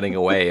not getting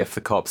away if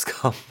the cops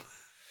come.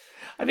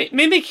 I mean,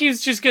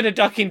 Mimikyu's just gonna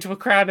duck into a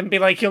crowd and be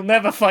like, "You'll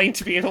never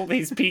find me in all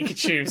these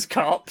Pikachus,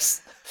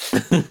 cops."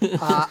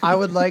 I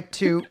would like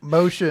to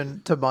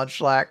motion to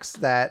Munchlax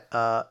that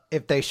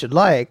if they should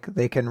like,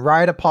 they can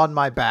ride upon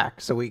my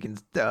back so we can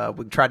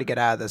try to get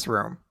out of this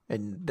room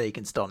and they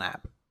can still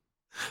nap.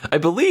 I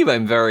believe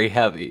I'm very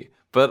heavy,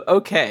 but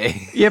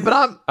okay. Yeah,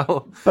 but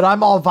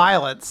I'm all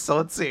violence, so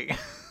let's see.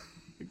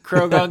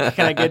 Krogunk,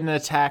 can I get an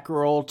attack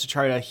roll to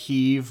try to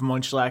heave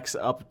Munchlax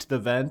up to the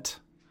vent?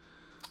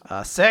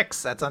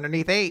 6. That's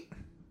underneath 8.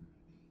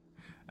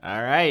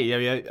 All right.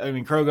 Yeah. I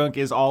mean, Krogunk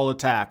is all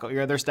attack.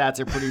 Your other stats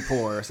are pretty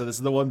poor, so this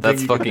is the one thing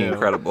That's you fucking can do.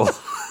 incredible.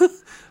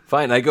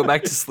 Fine, I go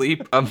back to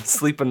sleep. I'm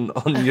sleeping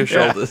on your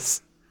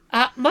shoulders.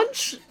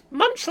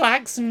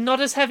 Munchlax,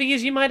 not as heavy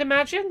as you might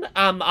imagine.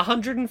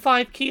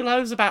 105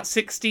 kilos, about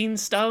 16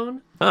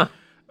 stone. Huh.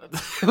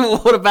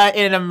 What about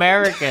in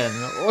American?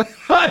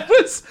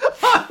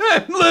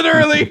 I'm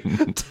literally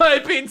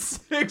typing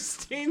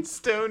 16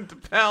 stone to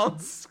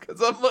pounds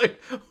because I'm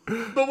like,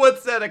 but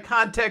what's that a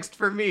context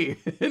for me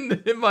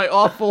in my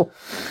awful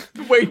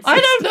weight? I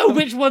don't know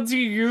which ones you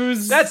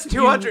use. That's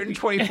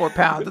 224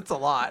 pounds. That's a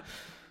lot.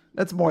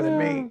 That's more than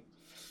me.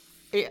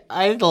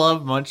 I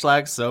love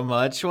Munchlax so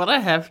much. What a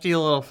hefty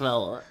little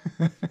fella.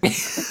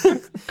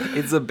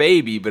 It's a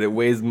baby, but it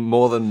weighs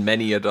more than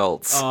many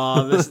adults.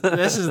 Oh,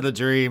 this is the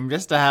dream.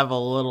 Just to have a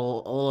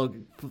little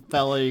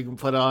fella you can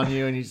put on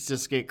you and you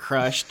just get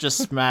crushed. Just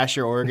smash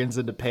your organs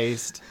into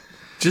paste.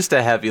 Just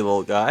a heavy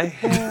little guy.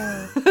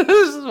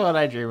 This is what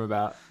I dream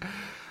about.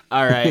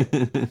 All right.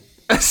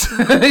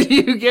 So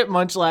you get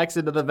Munchlax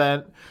into the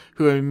vent,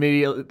 who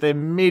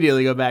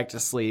immediately go back to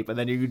sleep, and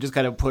then you just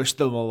kind of push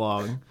them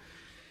along.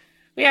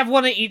 We have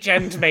one at each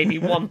end, maybe.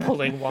 One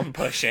pulling, one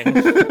pushing.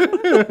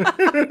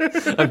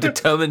 I'm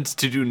determined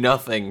to do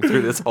nothing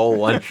through this whole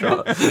one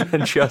shot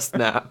and just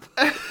nap.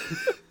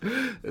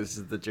 This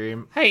is the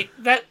dream. Hey,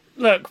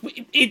 look.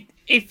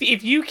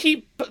 If you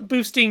keep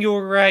boosting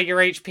your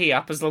HP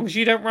up, as long as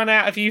you don't run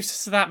out of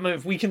use of that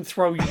move, we can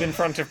throw you in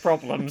front of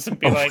problems and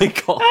be my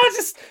God.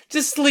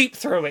 just sleep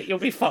through it. You'll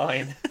be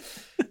fine.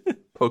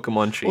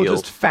 Pokemon Shield. We'll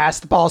just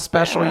fastball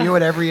special you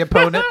at every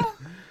opponent.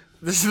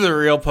 This is the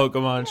real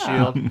Pokemon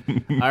Shield.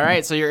 All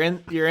right, so you're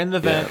in the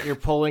vent. You're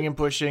pulling and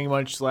pushing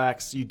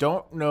Munchlax. You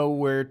don't know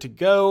where to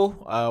go.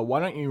 Why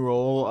don't you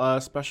roll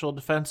special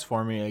defense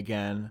for me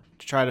again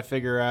to try to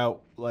figure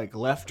out like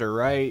left or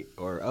right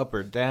or up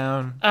or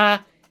down?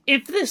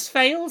 If this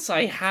fails,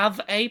 I have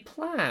a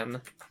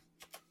plan.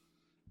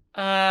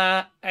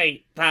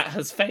 Hey, that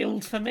has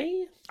failed for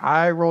me.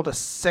 I rolled a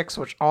 6,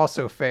 which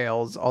also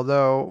fails.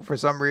 Although for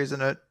some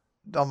reason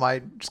on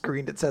my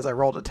screen it says I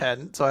rolled a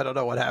 10, so I don't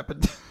know what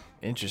happened.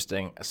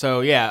 Interesting.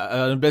 So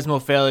yeah, an abysmal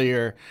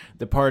failure.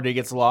 The party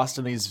gets lost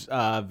in these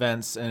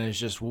vents and is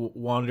just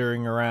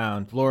wandering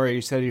around. Laura,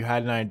 you said you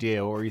had an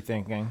idea. What were you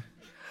thinking?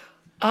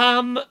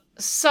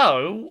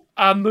 So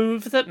a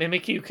move that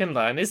Mimikyu can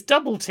learn is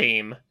double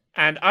team,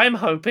 and I'm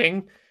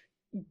hoping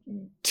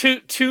two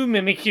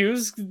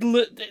Mimikyus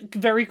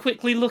very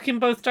quickly look in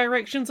both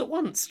directions at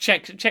once.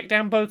 Check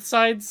down both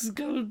sides.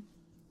 Go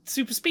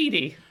super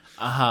speedy.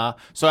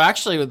 So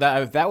actually,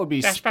 that would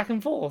be Dash back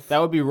and forth.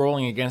 That would be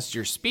rolling against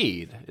your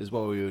speed, is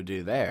what we would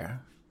do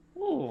there.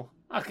 Ooh,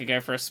 I could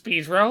go for a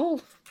speed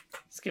roll.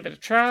 Let's give it a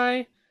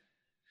try.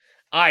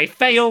 I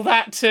fail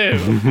that too.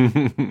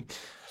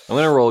 I'm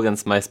gonna roll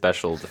against my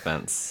special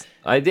defense.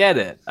 I did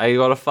it. I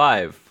got a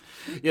 5.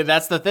 Yeah,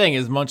 that's the thing,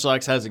 is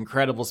Munchlax has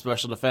incredible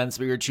special defense,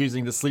 but you're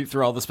choosing to sleep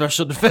through all the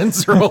special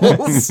defense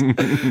rolls.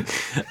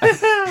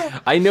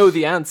 I know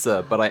the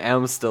answer, but I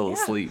am still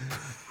asleep.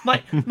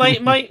 My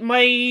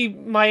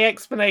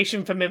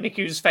explanation for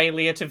Mimikyu's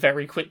failure to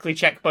very quickly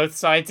check both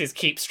sides is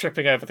keep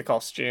stripping over the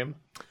costume.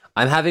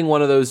 I'm having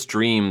one of those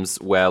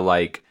dreams where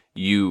like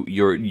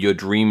you're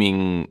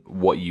dreaming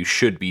what you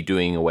should be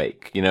doing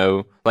awake, you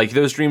know? Like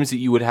those dreams that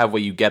you would have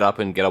where you get up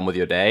and get on with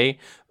your day,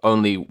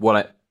 only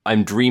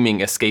I'm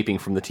dreaming escaping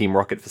from the Team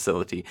Rocket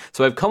facility.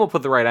 So I've come up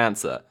with the right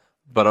answer,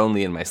 but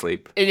only in my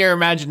sleep. In your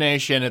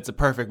imagination, it's a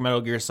perfect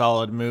Metal Gear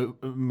Solid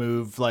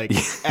move like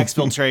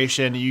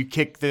exfiltration. You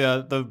kick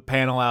the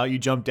panel out, you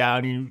jump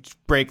down, you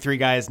break 3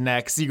 guys'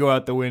 necks, you go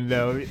out the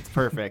window. It's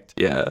perfect.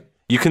 Yeah.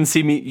 You can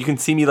see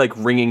me like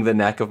wringing the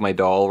neck of my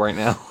doll right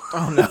now.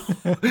 Oh no!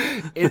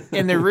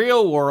 In the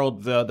real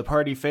world, the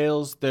party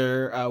fails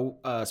their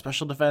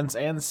special defense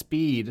and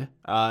speed.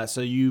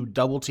 So you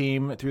double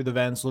team through the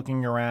vents,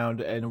 looking around,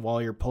 and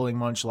while you're pulling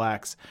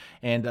Munchlax,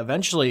 and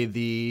eventually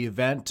the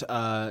vent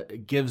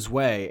gives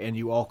way, and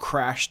you all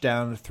crash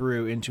down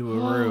through into a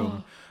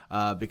room.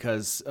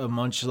 Because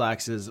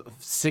Munchlax is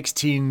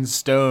 16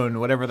 stone,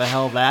 whatever the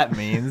hell that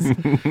means,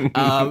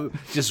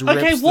 just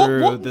rips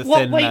through the thin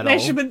what weight metal.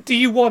 measurement do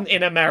you want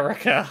in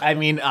America? I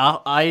mean,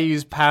 I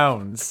use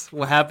pounds.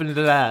 What happened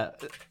to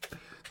that?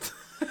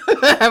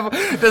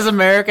 Does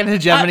American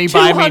hegemony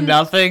buy me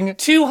nothing?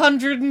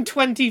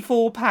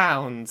 224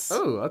 pounds.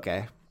 Oh,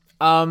 okay.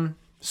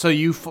 So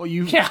you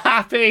You're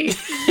happy?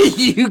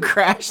 you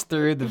crash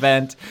through the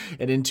vent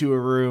and into a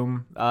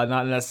room,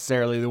 not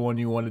necessarily the one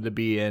you wanted to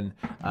be in.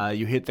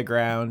 You hit the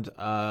ground.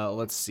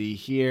 Let's see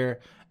here.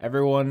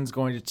 Everyone's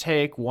going to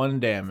take 1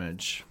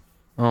 damage.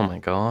 Oh my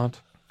god.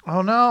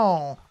 Oh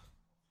no.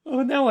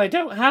 Oh no, I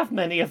don't have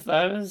many of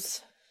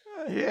those.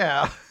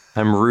 Yeah.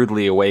 I'm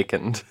rudely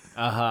awakened.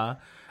 So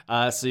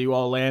you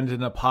all land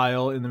in a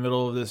pile in the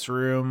middle of this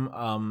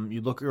room.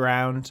 You look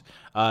around.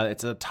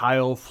 It's a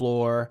tile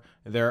floor.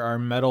 There are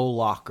metal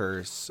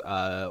lockers.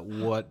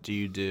 What do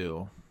you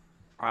do?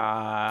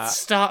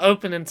 Start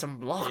opening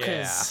some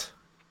lockers.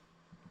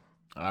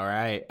 All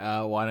right.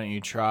 Why don't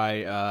you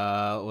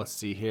try, let's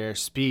see here,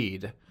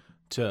 speed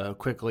to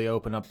quickly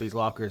open up these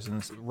lockers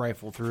and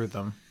rifle through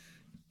them.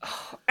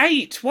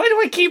 8. Why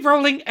do I keep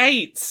rolling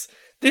 8s?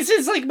 This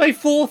is like my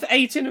 4th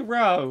 8 in a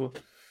row.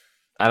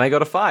 And I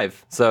got a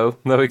 5. So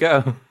there we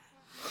go.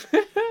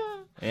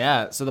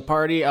 Yeah, so the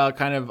party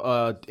kind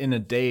of in a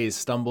daze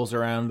stumbles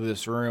around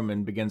this room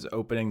and begins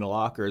opening the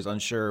lockers,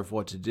 unsure of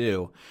what to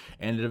do.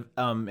 And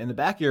in the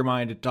back of your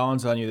mind, it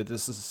dawns on you that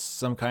this is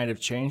some kind of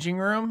changing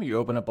room. You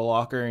open up a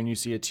locker and you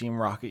see a Team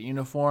Rocket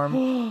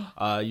uniform.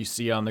 You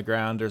see on the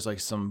ground there's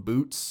like some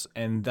boots,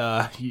 and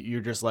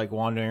you're just like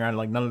wandering around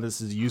like none of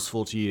this is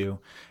useful to you.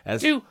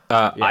 It's useful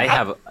to me.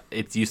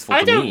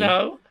 I don't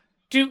know.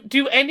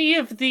 Do any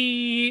of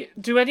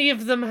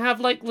them have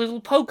like little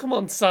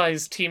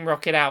Pokemon-sized Team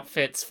Rocket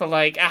outfits for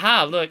like,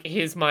 aha, look,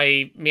 here's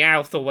my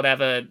Meowth or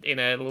whatever in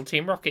a little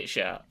Team Rocket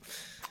shirt?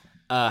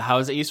 How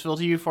is it useful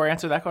to you before I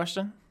answer that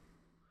question?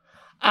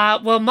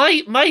 Well,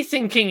 my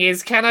thinking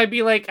is, can I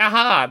be like,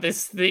 aha,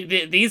 these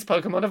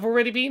Pokemon have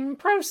already been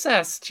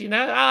processed, you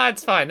know?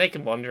 It's fine, they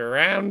can wander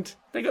around.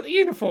 They got the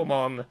uniform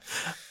on.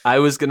 I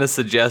was going to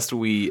suggest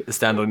we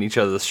stand on each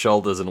other's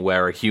shoulders and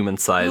wear a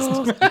human-sized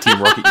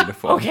Team Rocket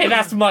uniform. Okay,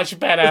 that's much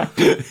better.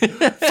 3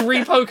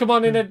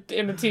 Pokemon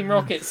in a Team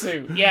Rocket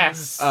suit.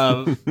 Yes.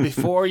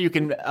 Before you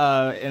can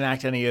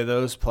enact any of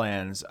those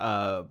plans,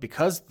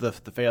 because the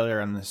failure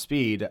and the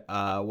speed,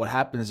 what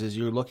happens is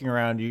you're looking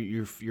around,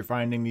 you're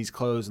finding these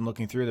clothes and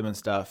looking through them and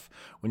stuff.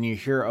 When you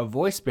hear a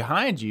voice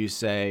behind you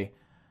say,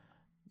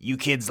 "You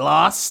kids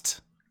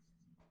lost?"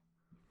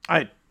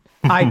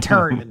 I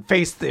turned and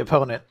faced the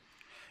opponent.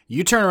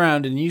 You turn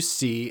around and you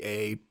see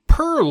a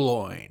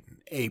Purloin,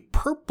 a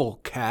purple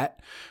cat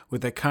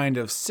with a kind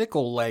of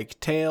sickle-like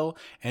tail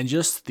and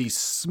just the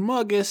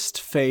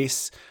smuggest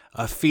face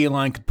a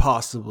feline could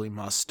possibly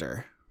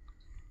muster.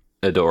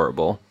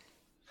 Adorable.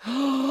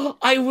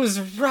 I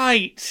was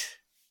right.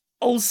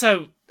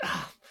 Also,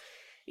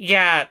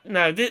 yeah,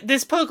 no,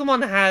 this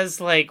Pokemon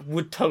has, like,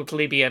 would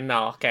totally be a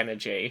Narc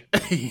energy.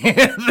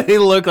 Yeah, they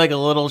look like a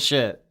little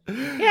shit.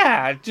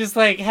 Yeah, just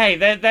like, hey,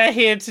 they're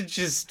here to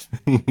just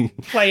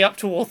play up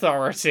to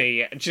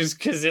authority, just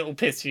because it'll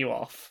piss you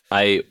off.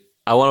 I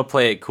I want to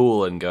play it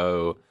cool and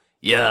go,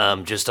 yeah,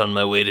 I'm just on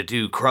my way to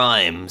do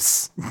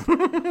crimes.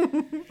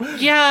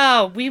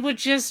 Yeah, we were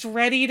just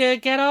ready to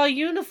get our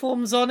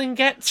uniforms on and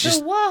get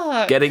to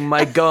work. Getting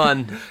my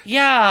gun.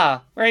 Yeah,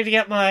 ready to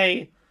get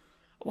my...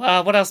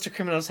 what else do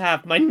criminals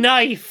have? My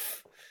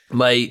knife!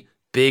 My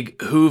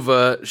big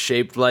Hoover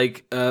shaped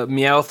like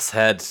Meowth's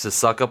head to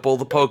suck up all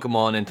the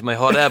Pokemon into my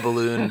hot air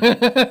balloon.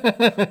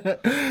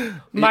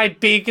 My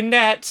big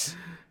net!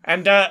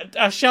 And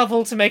a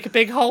shovel to make a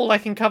big hole I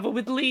can cover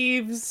with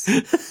leaves.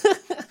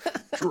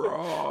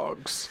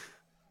 Drugs.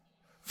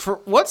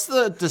 What's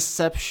the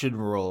deception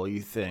roll,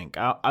 you think?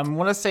 I'm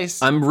going to say...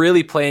 I'm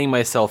really playing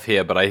myself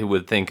here, but I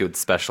would think it's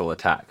special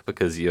attack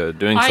because you're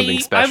doing something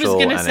special. I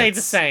was going to say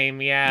the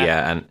same, yeah.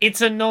 Yeah, and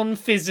it's a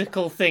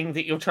non-physical thing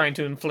that you're trying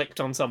to inflict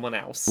on someone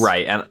else.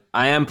 Right, and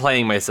I am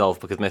playing myself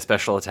because my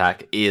special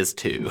attack is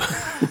 2.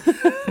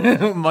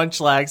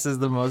 Munchlax is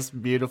the most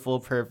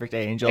beautiful, perfect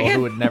angel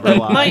who would never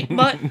lie.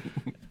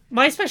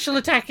 My special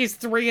attack is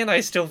 3, and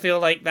I still feel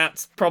like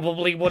that's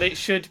probably what it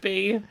should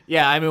be.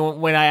 Yeah, I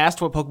mean, when I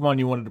asked what Pokemon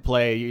you wanted to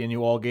play, and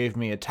you all gave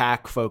me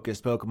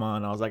attack-focused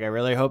Pokemon, I was like, I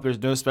really hope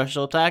there's no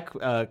special attack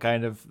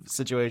kind of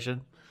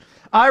situation.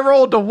 I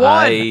rolled a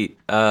 1.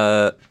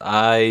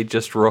 I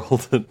just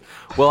rolled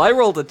I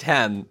rolled a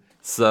 10.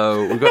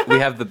 So we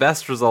have the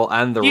best result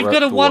and the You've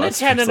got a 1, a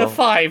 10, result. and a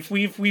 5.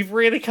 We've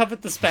really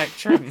covered the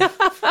spectrum.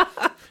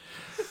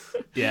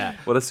 Yeah.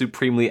 What a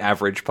supremely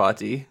average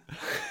party.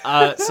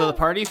 So the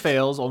party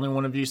fails. Only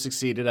one of you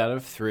succeeded out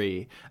of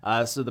 3.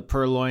 So the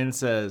Purloin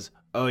says,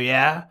 oh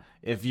yeah?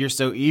 If you're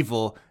so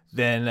evil,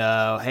 then,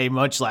 hey,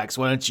 Munchlax,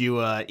 why don't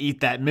you eat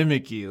that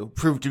Mimikyu?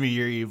 Prove to me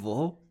you're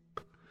evil.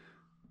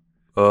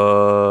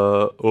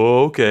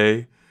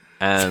 Okay.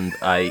 And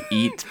I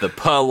eat the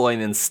Purloin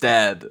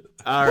instead.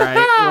 All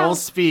right, roll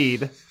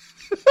speed.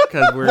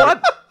 Because we're...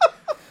 What?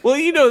 Well,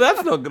 you know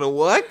that's not gonna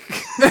work.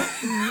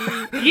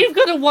 You've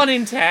got a 1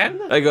 in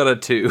 10. I got a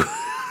 2.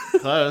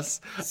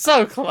 Close.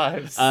 So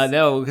close.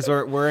 No, because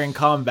we're in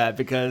combat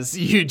because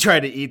you try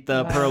to eat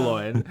the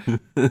Purloin.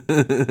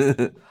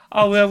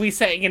 Oh, well, we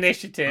setting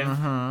initiative.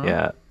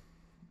 Yeah.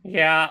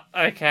 Yeah,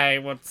 okay,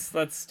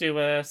 let's do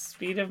a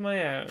speed of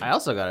my own. I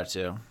also got a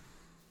 2.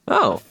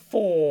 Oh.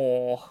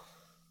 4.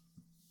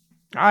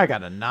 I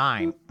got a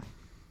 9.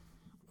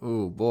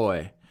 Ooh,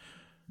 boy.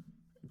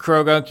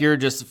 Krogunk, you're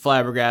just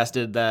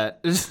flabbergasted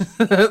that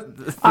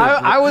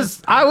I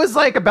was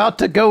like about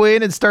to go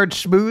in and start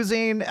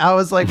schmoozing. I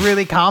was like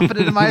really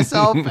confident in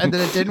myself, and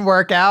then it didn't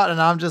work out, and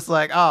I'm just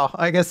like, oh,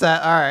 I guess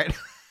that all right.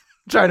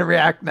 Trying to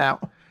react now.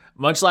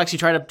 Munchlax, you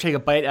try to take a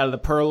bite out of the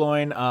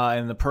Purloin,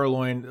 and the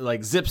Purloin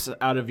like zips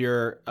out of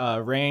your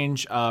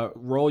range.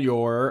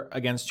 Roll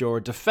against your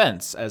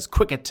defense as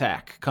quick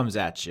attack comes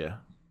at you.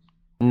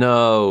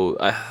 No,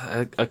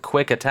 a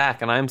quick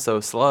attack, and I'm so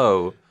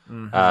slow.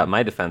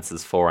 My defense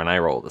is 4, and I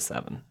rolled a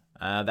 7.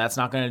 That's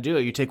not going to do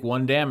it. You take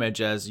 1 damage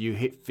as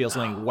you feel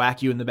something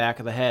whack you in the back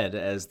of the head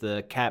as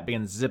the cat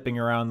begins zipping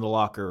around the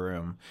locker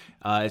room.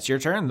 It's your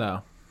turn,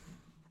 though.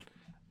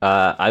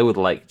 I would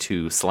like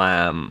to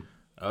slam.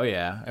 Oh,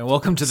 yeah. And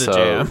welcome to the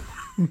jam.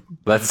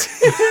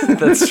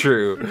 That's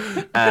true.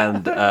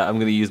 And I'm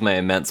going to use my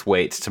immense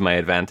weight to my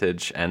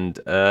advantage. And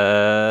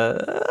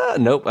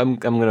nope, I'm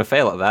going to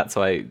fail at that.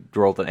 So I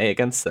rolled an 8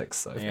 against 6.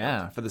 So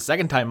yeah, for the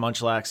second time,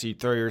 Munchlax, you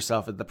throw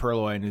yourself at the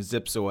Purloin who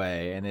zips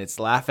away, and it's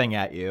laughing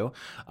at you.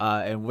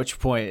 At which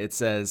point it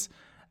says,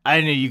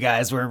 I knew you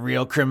guys were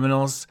real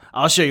criminals.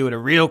 I'll show you what a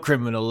real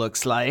criminal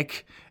looks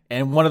like.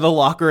 And one of the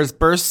lockers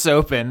bursts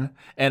open,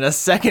 and a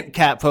second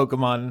cat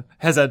Pokemon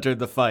has entered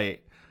the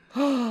fight.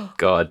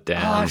 God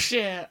damn. Oh,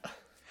 shit.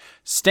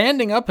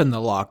 Standing up in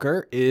the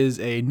locker is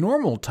a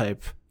normal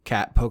type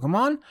cat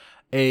Pokemon,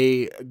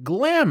 a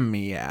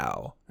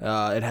Glameow.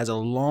 It has a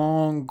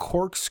long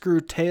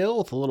corkscrew tail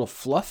with a little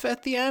fluff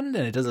at the end,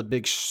 and it does a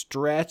big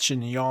stretch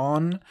and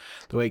yawn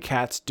the way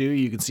cats do.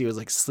 You can see it was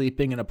like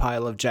sleeping in a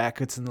pile of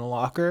jackets in the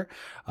locker,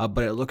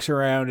 but it looks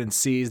around and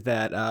sees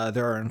that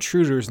there are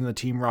intruders in the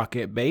Team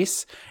Rocket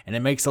base, and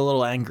it makes a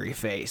little angry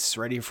face,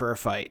 ready for a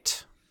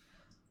fight.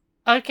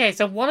 Okay,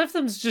 so one of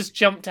them's just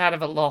jumped out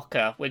of a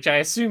locker, which I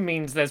assume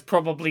means there's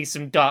probably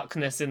some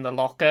darkness in the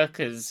locker,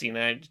 because,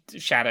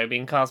 shadow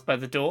being cast by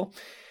the door.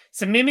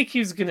 So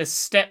Mimikyu's gonna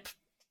step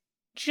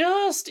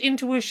just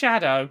into a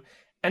shadow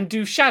and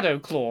do Shadow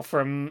Claw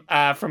from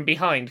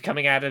behind,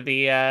 coming out of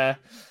the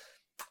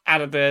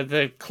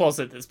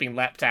closet that's been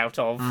leapt out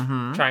of.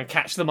 Try and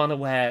catch them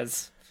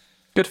unawares.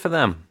 Good for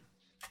them.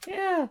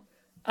 Yeah.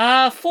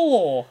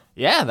 4.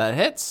 Yeah, that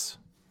hits.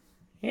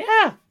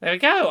 Yeah, there we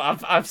go.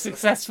 I've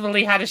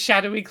successfully had a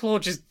shadowy claw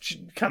just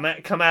come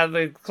out of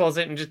the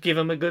closet and just give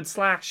him a good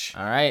slash.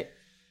 All right,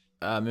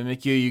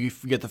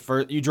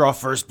 Mimikyu, you draw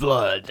first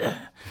blood,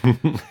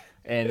 and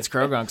it's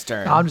Krogunk's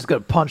turn. I'm just gonna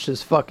punch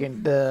this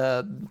fucking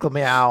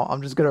Glameow.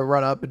 I'm just gonna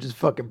run up and just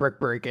fucking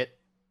break it.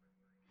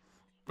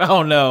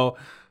 Oh no!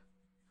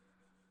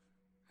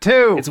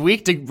 2. It's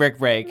weak to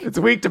break. It's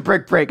weak to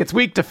break. It's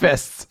weak to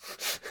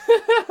fists.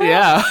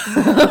 Yeah.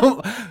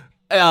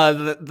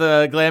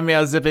 The Glam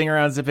Meow zipping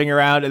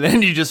around, and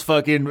then you just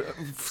fucking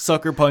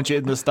sucker punch it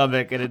in the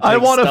stomach, and it takes I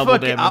want to double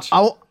fucking. damage.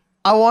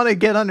 I want to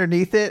get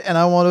underneath it, and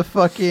I want to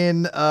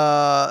fucking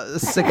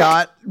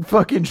Sagat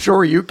fucking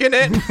Shoryuken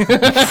it.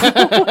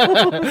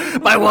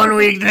 My one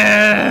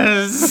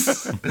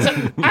weakness.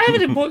 I have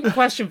an important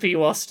question for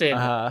you, Austin.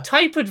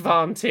 Type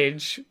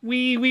advantage.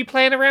 We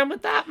playing around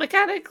with that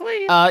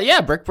mechanically? Yeah,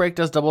 Brick Break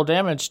does double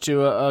damage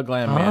to a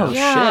Glam Meow.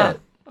 yeah.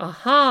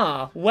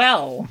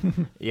 Well.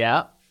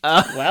 Yeah.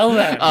 Well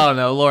then. Oh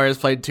no, Laura's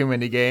played too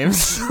many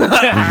games.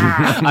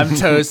 I'm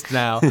toast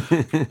now.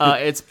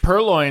 It's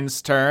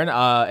Purloin's turn,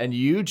 and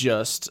you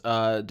just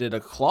did a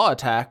claw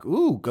attack.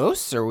 Ooh,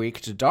 ghosts are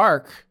weak to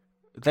dark.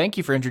 Thank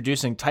you for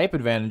introducing type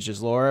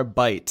advantages, Laura.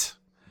 Bite.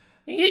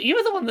 You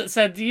were the one that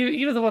said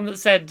you were the one that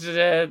said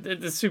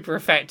the super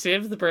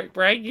effective, the brick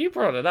break. You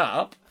brought it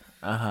up.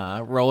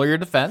 Roll your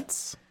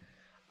defense.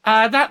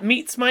 That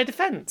meets my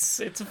defense.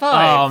 It's a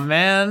 5. Oh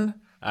man.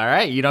 All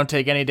right, you don't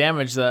take any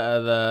damage.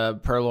 The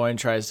Purloin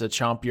tries to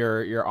chomp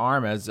your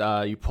arm as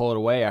you pull it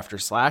away after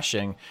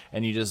slashing,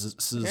 and you just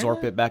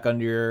zorp it back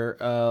under your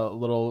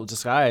little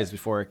disguise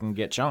before it can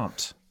get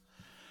chomped.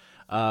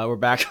 We're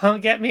back.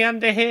 Can't get me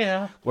under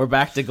here. We're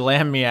back to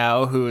Glam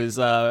Meow, who is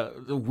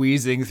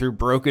wheezing through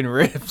broken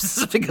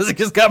ribs because he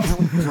just got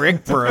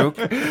brick broke.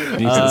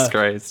 Jesus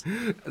Christ.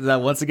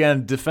 That once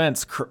again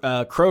defense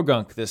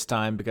Krogunk this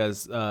time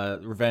because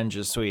revenge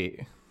is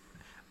sweet.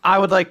 I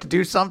would like to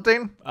do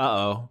something.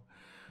 Uh-oh.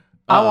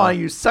 I want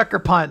to use Sucker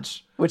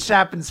Punch, which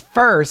happens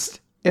first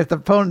if the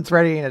opponent's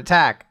ready to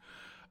attack.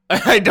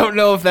 I don't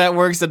know if that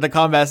works in the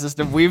combat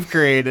system we've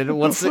created.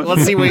 Let's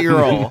see what you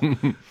roll.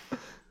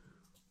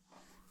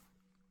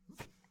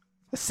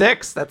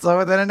 6. That's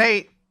lower than an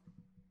 8.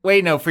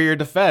 Wait, no, for your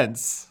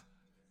defense.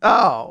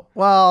 Oh,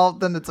 well,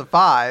 then it's a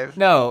 5.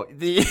 No,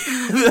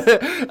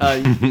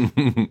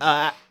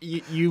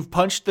 you've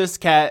punched this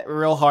cat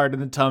real hard in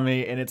the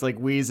tummy, and it's like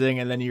wheezing,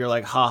 and then you're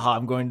like, haha,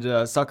 I'm going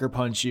to sucker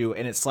punch you,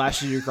 and it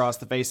slashes you across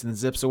the face and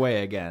zips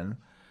away again.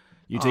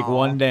 You take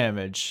 1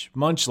 damage.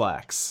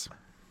 Munchlax.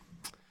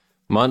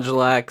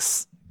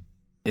 Munchlax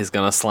is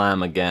going to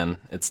slam again.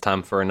 It's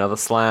time for another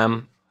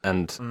slam,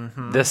 and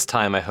this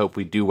time I hope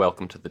we do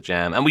welcome to the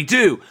jam. And we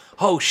do!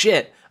 Oh,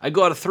 shit! I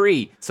got a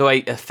 3, so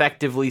I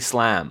effectively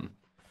slam.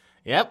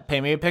 Yep,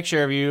 paint me a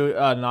picture of you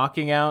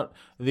knocking out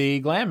the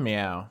Glam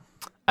Meow.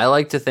 I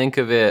like to think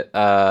of it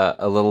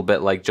a little bit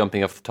like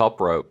jumping off the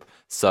top rope.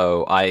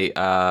 So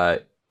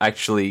I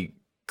actually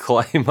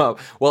climb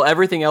up. Well,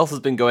 everything else has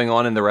been going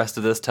on in the rest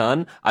of this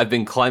turn. I've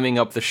been climbing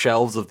up the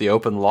shelves of the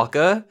open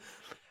locker,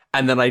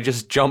 and then I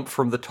just jump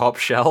from the top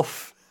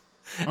shelf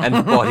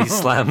and body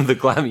slam the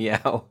Glam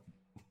Meow.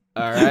 All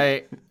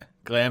right.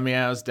 Glam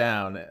Meow's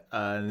down,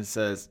 and it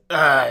says,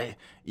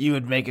 you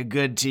would make a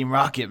good Team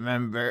Rocket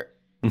member.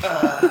 And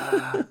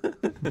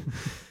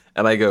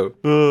I go,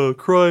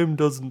 crime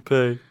doesn't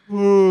pay.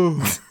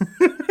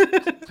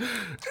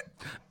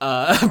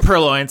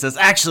 Purloin says,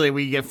 actually,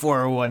 we get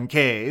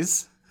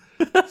 401ks.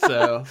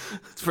 So,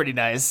 it's pretty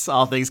nice,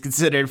 all things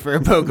considered, for a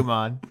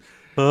Pokemon.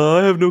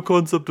 I have no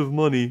concept of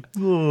money.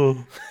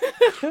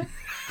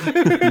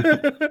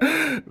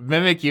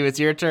 Mimikyu, it's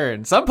your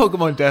turn. Some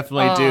Pokemon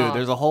definitely do.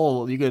 There's a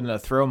whole, you can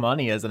throw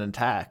money as an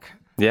attack.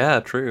 Yeah,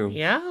 true.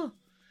 Yeah.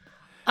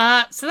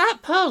 So that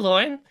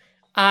Purloin,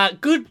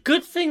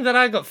 good thing that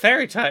I got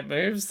fairy type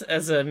moves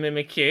as a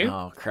Mimikyu.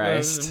 Oh,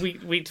 Christ.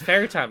 Weak to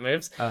fairy type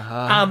moves.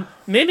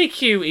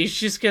 Mimikyu is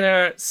just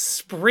gonna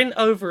sprint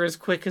over as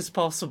quick as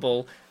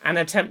possible and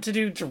attempt to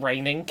do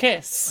Draining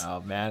Kiss.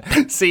 Oh,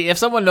 man. See, if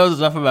someone knows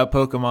enough about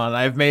Pokemon,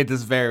 I've made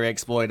this very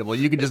exploitable.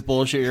 You can just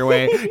bullshit your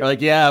way. You're like,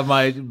 yeah,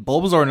 my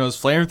Bulbasaur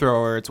knows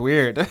Flamethrower. It's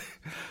weird.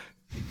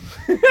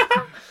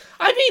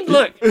 I mean,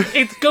 look,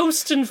 it's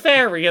Ghost and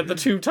Fairy are the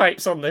 2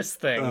 types on this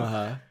thing.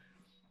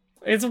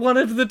 It's one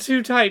of the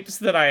 2 types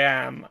that I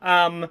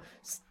am.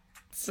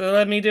 So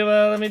let me do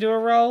a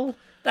roll.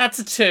 That's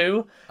a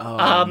 2. Oh,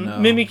 no.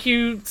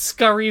 Mimikyu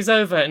scurries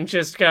over and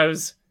just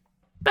goes,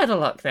 better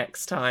luck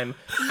next time,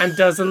 and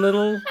does a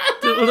little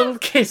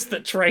kiss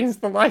that drains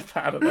the life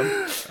out of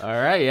them. All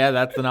right, yeah,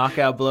 that's the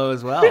knockout blow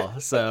as well.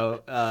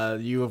 So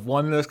you have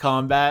won this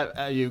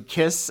combat. You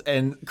kiss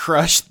and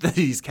crush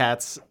these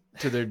cats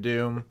to their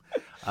doom.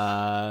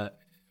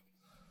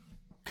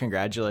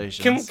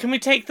 Congratulations. Can we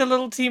take the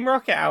little Team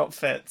Rocket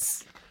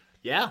outfits?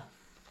 Yeah.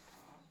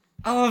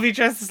 Oh, have you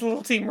dressed as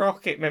little Team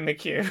Rocket,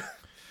 Mimikyu?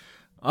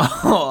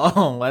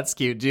 Oh, that's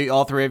cute. Do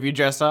all 3 of you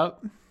dress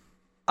up?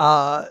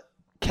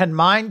 Can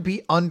mine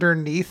be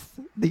underneath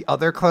the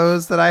other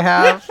clothes that I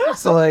have?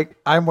 So, like,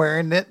 I'm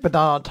wearing it, but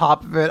not on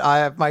top of it. I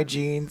have my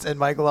jeans and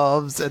my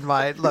gloves and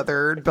my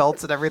leather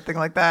belts and everything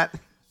like that.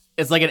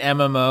 It's like an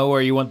MMO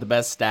where you want the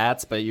best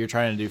stats, but you're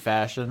trying to do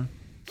fashion.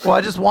 Well,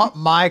 I just want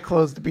my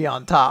clothes to be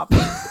on top.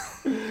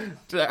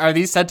 Are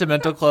these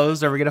sentimental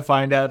clothes? Are we going to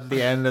find out at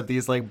the end that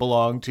these, like,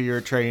 belong to your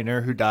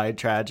trainer who died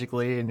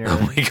tragically? And you're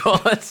Oh my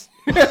god.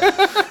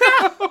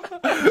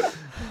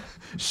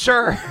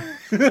 Sure.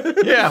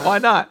 Yeah, why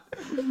not?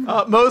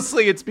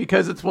 Mostly it's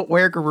because it's what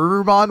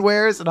Garurumon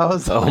wears, and I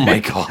was Oh like, my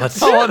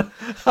god.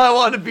 I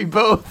want to be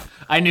both.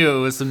 I knew it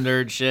was some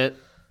nerd shit.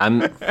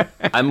 I'm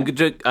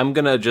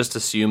gonna just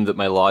assume that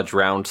my large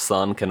round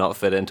son cannot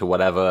fit into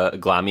whatever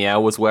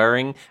Glamiao was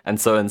wearing,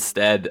 and so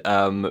instead,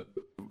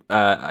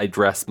 I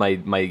dress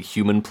my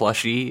human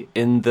plushie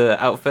in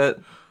the outfit.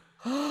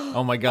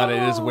 Oh my god,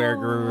 it is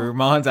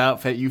Gurumon's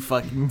outfit, you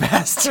fucking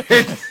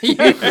bastard.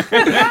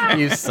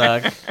 You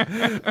suck.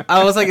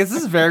 I was like, this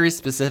is very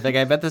specific.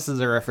 I bet this is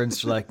a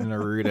reference to like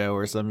Naruto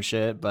or some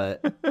shit,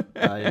 but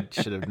I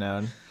should have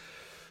known.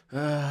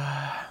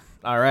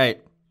 All right.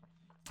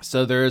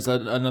 So there's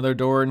another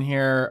door in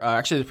here.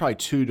 Actually, there's probably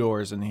 2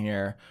 doors in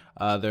here.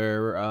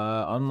 They're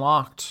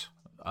unlocked.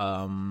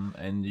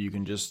 And you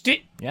can just...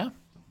 yeah.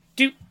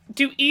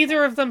 Do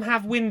either of them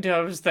have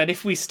windows that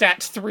if we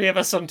stacked 3 of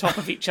us on top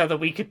of each other,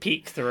 we could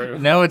peek through?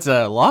 No, it's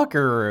a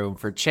locker room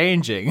for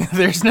changing.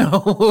 There's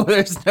no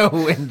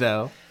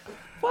window.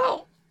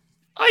 Well,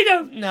 I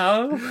don't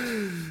know.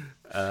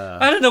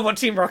 I don't know what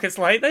Team Rocket's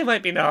like. They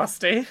might be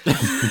nasty.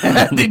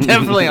 They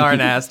definitely are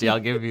nasty. I'll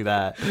give you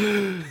that.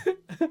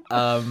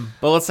 But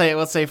let's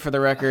say for the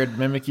record,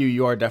 Mimikyu,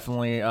 you are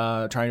definitely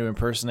trying to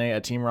impersonate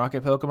a Team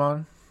Rocket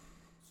Pokemon.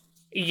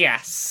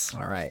 Yes.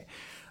 All right.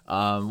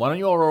 Why don't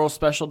you all roll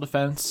special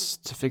defense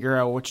to figure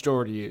out which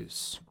door to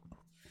use?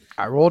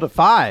 I rolled a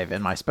 5,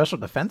 and my special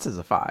defense is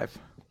a 5.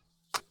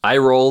 I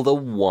rolled a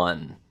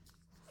 1.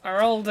 I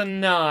rolled a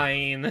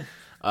 9.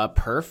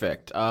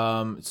 Perfect.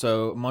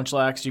 So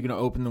Munchlax, you can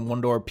open the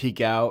one door,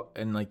 peek out,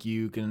 and like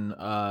you can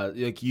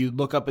you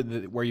look up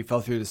at where you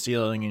fell through the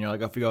ceiling, and you're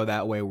like, if we go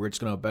that way, we're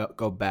just gonna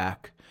go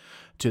back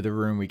to the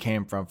room we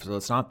came from. So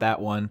it's not that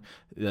one.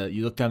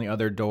 You look down the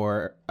other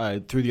door,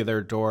 through the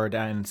other door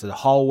down into the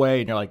hallway,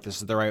 and you're like,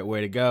 this is the right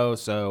way to go.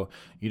 So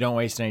you don't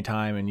waste any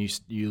time, and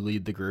you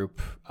lead the group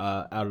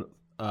out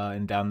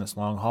and down this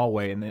long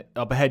hallway, and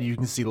up ahead you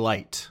can see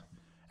light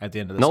at the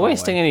end of this. Not hallway.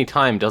 wasting any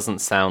time doesn't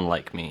sound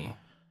like me.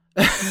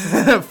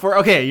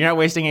 Okay, you're not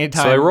wasting any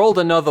time. So I rolled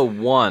another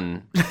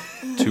 1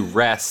 to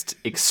rest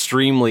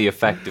extremely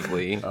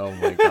effectively. Oh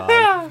my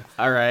god!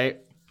 All right.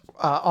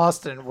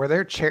 Austin, were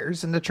there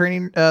chairs in the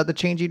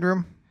changing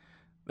room?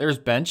 There's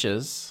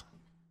benches.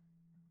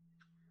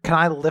 Can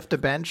I lift a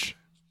bench?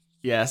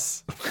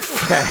 Yes.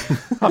 Okay,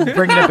 I'm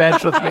bringing a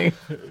bench with me.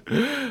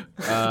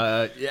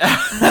 Yeah.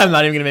 I'm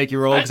not even gonna make you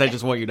roll because I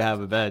just want you to have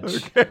a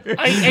bench. Okay.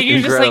 Are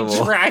you just Incredible.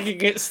 like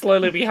dragging it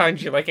slowly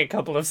behind you, like a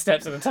couple of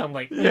steps at a time?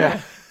 Like,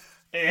 Yeah.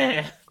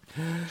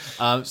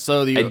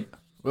 So the.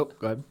 Go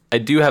ahead. I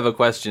do have a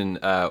question.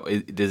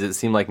 Does it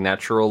seem like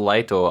natural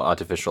light or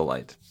artificial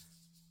light?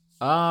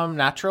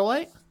 Natural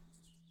light.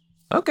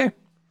 Okay.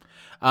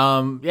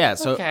 Yeah,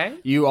 so Okay.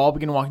 you all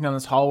begin walking down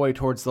this hallway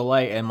towards the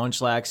light, and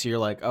Munchlax, you're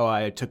like, oh,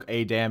 I took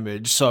a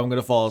damage, so I'm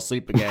gonna fall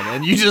asleep again.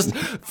 And you just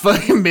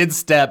fucking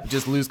mid-step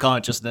just lose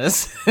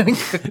consciousness.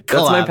 That's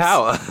my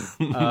power.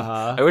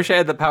 Uh-huh. I wish I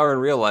had the power in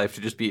real life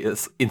to just be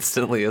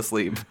instantly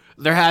asleep.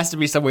 There has to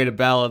be some way to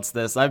balance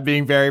this. I'm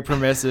being very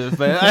permissive,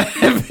 but I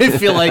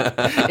feel like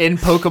in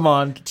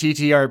Pokemon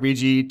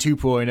TTRPG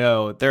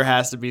 2.0, there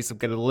has to be some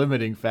kind of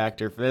limiting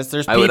factor for this.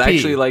 There's PP. I would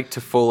actually like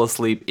to fall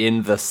asleep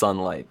in the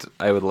sunlight.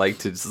 I would like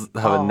to just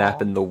have a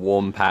nap in the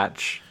warm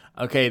patch.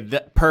 Okay,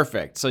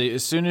 perfect. So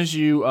as soon as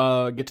you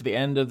get to the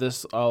end of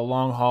this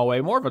long hallway,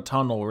 more of a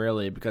tunnel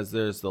really, because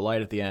there's the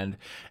light at the end,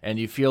 and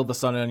you feel the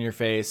sun on your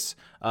face,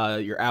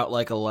 you're out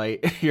like a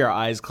light, your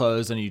eyes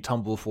closed, and you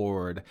tumble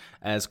forward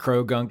as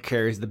Krogunk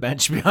carries the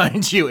bench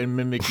behind you, and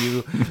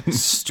Mimikyu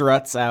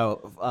struts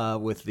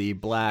out with the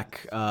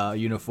black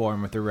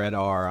uniform with the red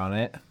R on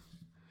it.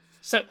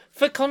 So,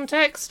 for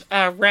context,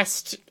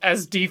 rest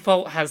as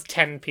default has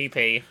 10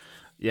 PP.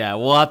 Yeah,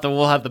 we'll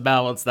have to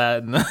balance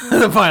that in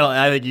the final.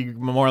 I think you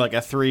more like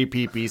a 3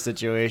 PP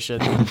situation,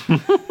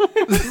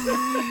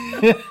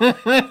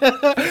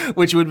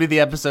 which would be the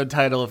episode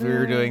title if we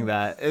were doing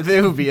that.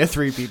 It would be a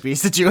 3 PP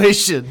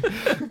situation.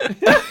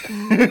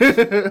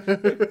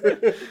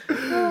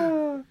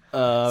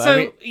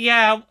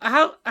 Yeah,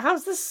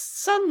 how's the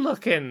sun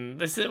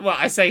looking?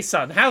 I say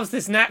sun. How's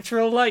this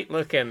natural light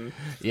looking?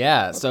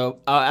 Yeah, so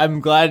I'm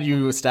glad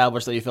you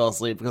established that you fell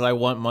asleep because I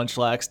want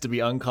Munchlax to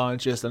be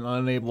unconscious and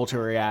unable to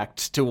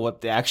react to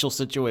what the actual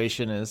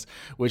situation is,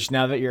 which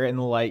now that you're in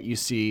the light, you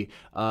see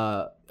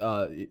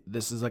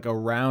this is like a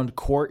round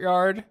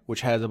courtyard,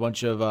 which has a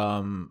bunch of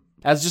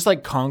has just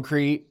like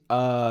concrete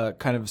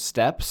kind of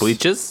steps.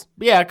 Bleachers?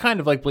 Yeah, kind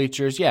of like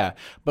bleachers, yeah.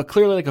 But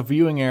clearly like a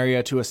viewing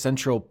area to a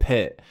central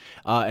pit.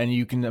 And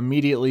you can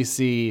immediately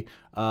see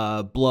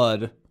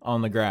blood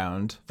on the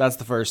ground. That's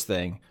the first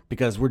thing.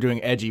 Because we're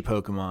doing edgy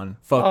Pokemon.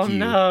 Fuck you.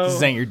 No. This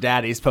ain't your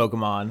daddy's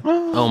Pokemon.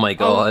 Oh my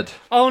god.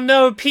 Oh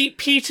no,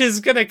 Peter's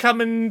gonna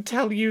come and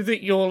tell you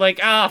that you're like,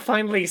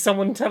 finally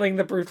someone telling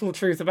the brutal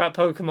truth about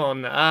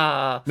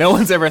Pokemon. No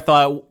one's ever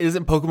thought,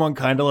 isn't Pokemon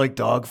kind of like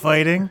dog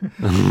fighting?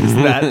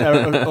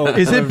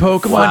 Isn't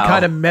Pokemon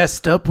kind of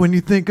messed up when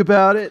you think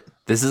about it?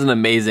 This is an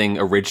amazing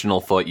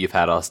original thought you've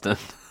had, Austin.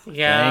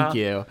 Yeah. Thank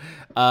you.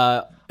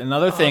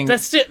 Another thing. They're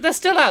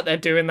still out there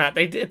doing that.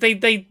 They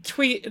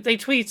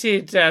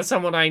tweeted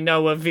someone I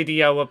know a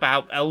video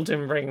about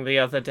Elden Ring the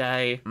other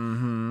day.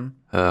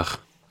 Ugh.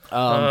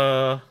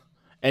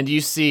 And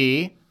you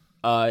see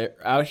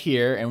out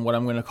here in what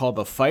I'm going to call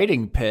the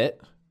fighting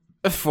pit,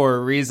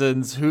 for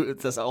reasons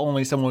that's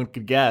only someone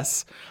could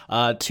guess, 2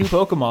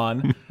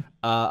 Pokemon,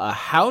 a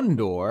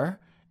Houndour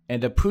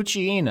and a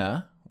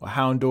Poochyena. A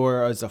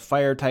Houndour is a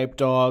fire-type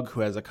dog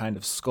who has a kind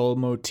of skull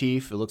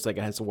motif. It looks like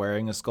it has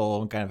wearing a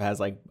skull and kind of has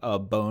like a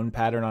bone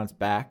pattern on its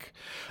back.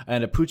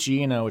 And a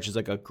Poochyena, which is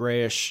like a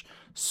grayish,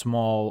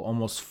 small,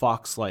 almost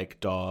fox-like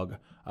dog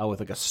with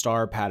like a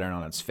star pattern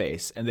on its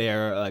face. And they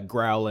are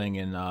growling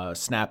and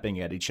snapping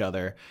at each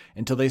other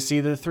until they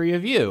see the 3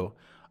 of you.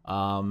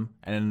 And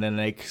then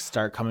they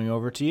start coming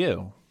over to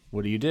you.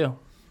 What do you do?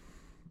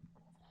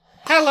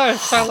 Hello,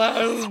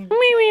 fellow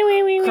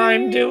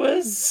crime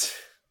doers.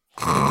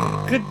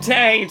 Good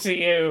day to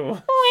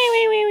you.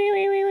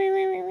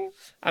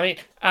 I mean,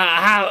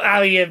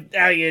 how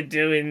you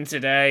doing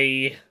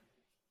today,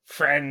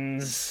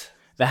 friends?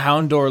 The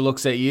Houndour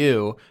looks at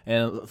you,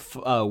 and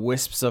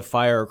wisps of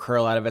fire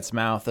curl out of its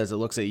mouth as it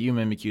looks at you,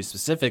 Mimikyu,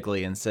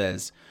 specifically, and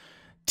says,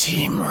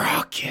 "Team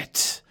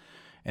Rocket."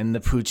 And the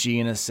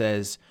Poochyena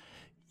says,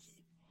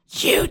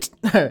 "You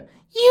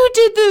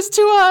did this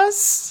to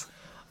us."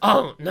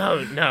 Oh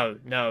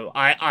no!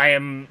 I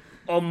am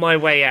on my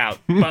way out,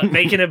 but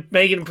making a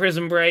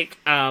prison break.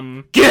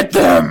 Get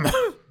them!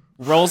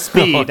 Roll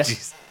speed.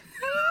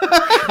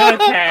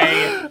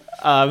 Okay.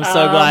 I'm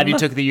so glad you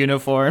took the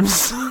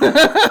uniforms.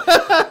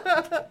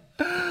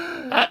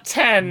 At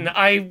 10,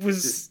 I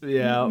was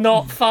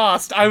not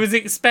fast. I was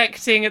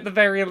expecting, at the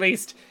very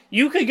least,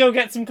 you could go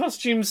get some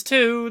costumes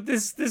too.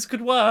 This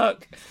could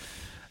work.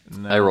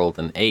 No. I rolled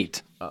an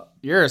 8.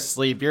 You're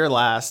asleep. You're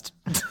last.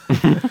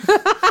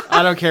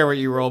 I don't care what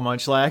you roll,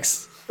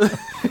 Munchlax.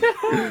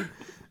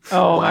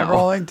 Oh, wow. Am I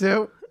rolling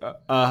too?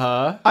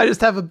 Uh-huh. I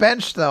just have a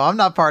bench, though. I'm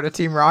not part of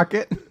Team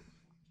Rocket.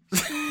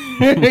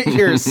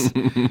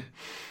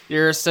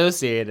 You're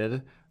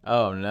associated.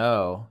 Oh,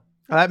 no.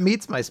 That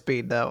meets my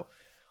speed, though.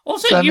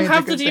 Also, so you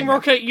have the Team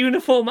Rocket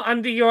uniform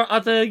under your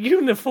other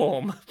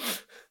uniform.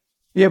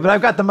 Yeah, but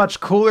I've got the much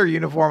cooler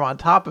uniform on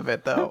top of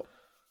it, though.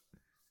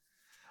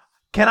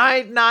 Can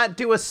I not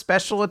do a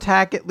special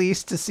attack at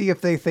least to see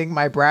if they think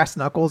my brass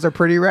knuckles are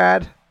pretty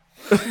rad?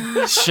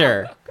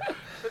 Sure.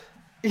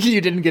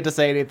 You didn't get to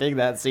say anything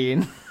that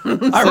scene.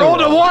 I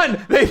rolled a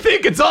 1! They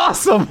think it's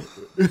awesome!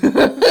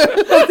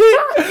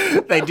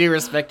 They do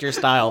respect your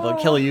style. They'll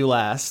kill you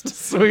last.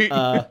 Sweet.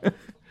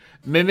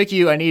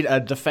 Mimikyu, I need a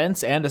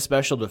defense and a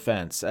special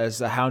defense as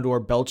the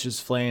Houndour belches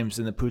flames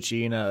and the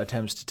Poochyena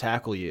attempts to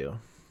tackle you.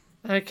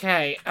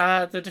 Okay,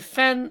 the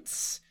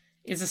defense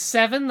is a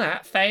 7,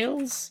 that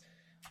fails.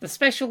 The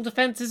special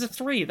defense is a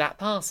 3, that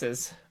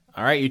passes.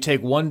 All right, you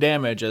take 1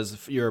 damage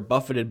as you're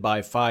buffeted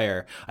by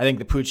fire. I think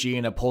the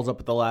Poochyena pulls up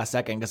at the last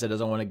second because it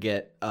doesn't want to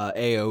get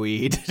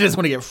AoE'd. It doesn't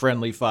want to get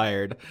friendly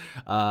fired.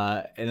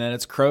 And then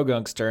it's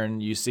Croagunk's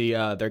turn. You see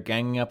they're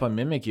ganging up on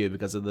Mimikyu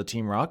because of the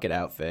Team Rocket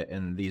outfit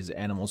and these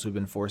animals who've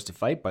been forced to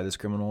fight by this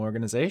criminal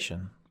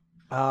organization.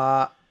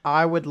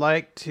 I would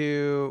like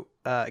to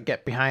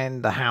get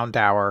behind the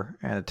Houndour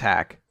and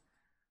attack.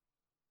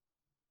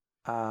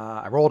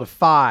 I rolled a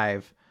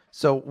 5.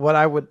 So what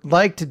I would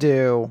like to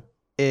do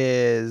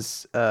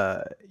is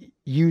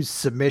use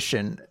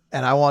submission,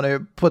 and I want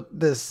to put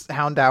this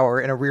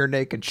Houndour in a rear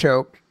naked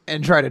choke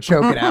and try to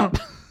choke it out.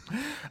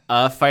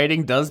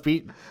 Fighting does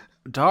beat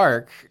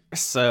dark,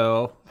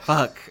 so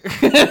fuck.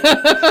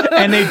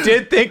 And they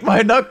did think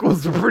my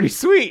knuckles were pretty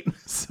sweet,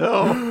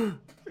 so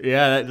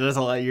yeah, that does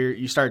a lot.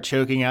 You start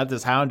choking out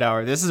this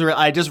Houndour. This is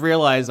I just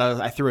realized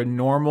I threw a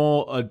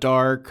normal, a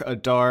dark.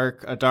 Like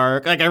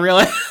I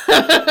realized,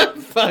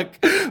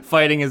 fuck,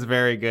 fighting is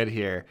very good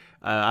here.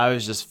 I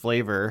was just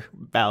flavor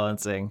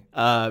balancing.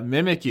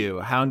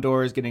 Mimikyu,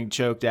 Houndour is getting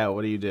choked out.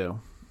 What do you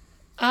do?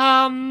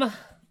 I'm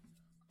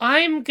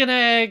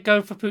gonna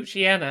go for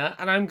Poochyena,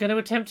 and I'm gonna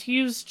attempt to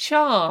use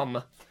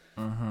Charm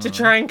to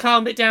try and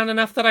calm it down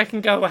enough that I can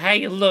go,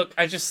 hey, look,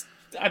 I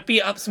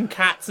beat up some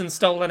cats and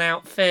stole an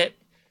outfit.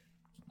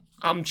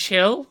 I'm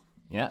chill.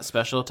 Yeah,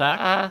 special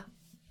attack?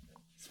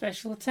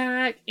 Special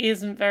attack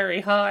isn't very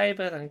high,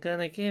 but I'm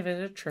gonna give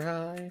it a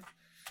try.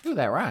 Ooh,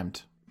 that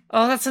rhymed.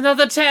 Oh, that's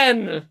another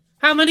 10!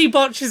 How many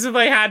botches have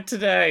I had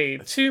today?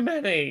 Too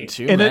many.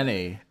 Too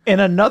many. In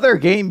another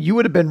game, you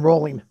would have been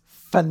rolling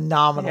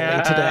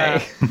phenomenally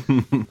today.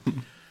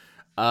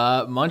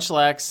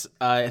 Munchlax,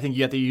 I think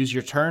you have to use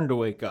your turn to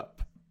wake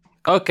up.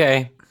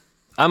 Okay.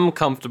 I'm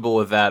comfortable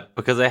with that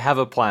because I have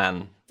a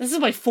plan. This is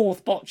my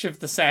 4th botch of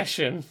the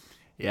session.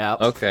 Yeah.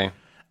 Okay.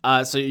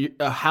 So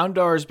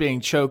Houndour is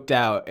being choked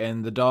out,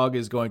 and the dog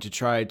is going to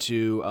try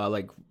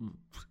to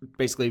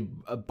basically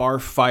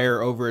barf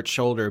fire over its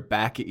shoulder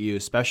back at you.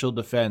 Special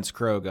defense,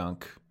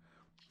 Croagunk.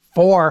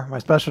 4. My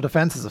special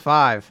defense is a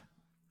 5.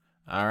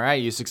 All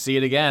right, you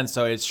succeed again.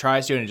 So it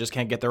tries to, and it just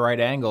can't get the right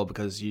angle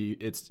because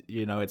it's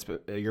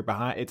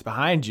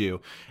behind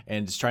you,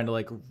 and it's trying to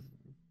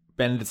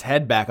bend its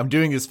head back. I'm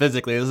doing this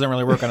physically. It doesn't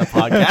really work on a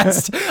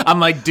podcast.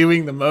 I'm like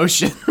doing the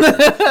motion.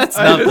 It's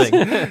nothing.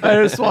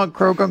 I just want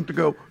Krogunk to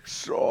go,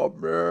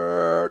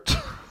 submit.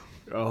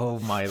 Oh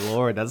my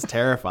lord, that's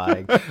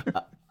terrifying.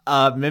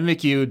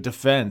 Mimikyu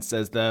defense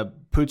as the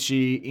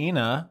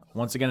Poochyena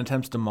once again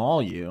attempts to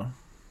maul you.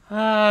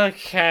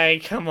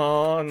 Okay, come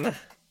on.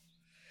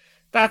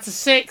 That's a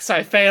 6.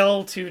 I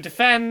fail to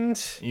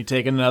defend. You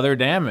take another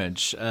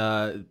damage.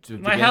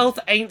 My health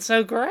ain't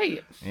so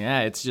great.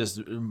 Yeah, it's just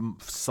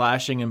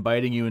slashing and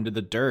biting you into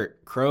the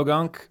dirt.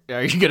 Krogunk,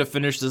 are you gonna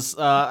finish this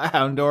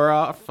Houndour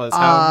off?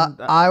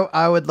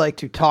 I would like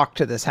to talk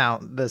to this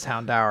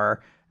Houndour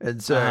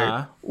and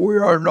say, we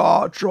are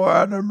not your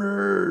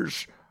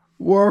enemies.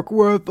 Work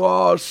with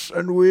us,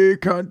 and we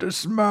can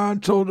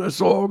dismantle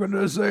this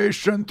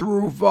organization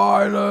through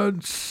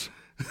violence.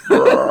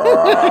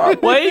 Why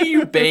are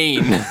you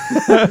Bane?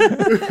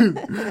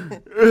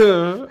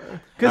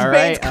 Because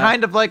Bane's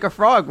kind of like a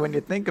frog when you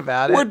think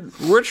about it.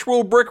 Which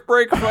will brick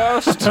break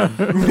first? All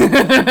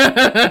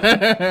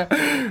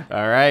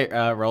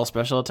right, roll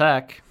special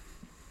attack.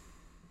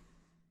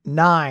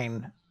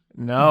 9.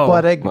 No.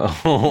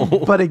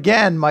 But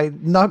again, my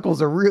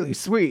knuckles are really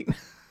sweet.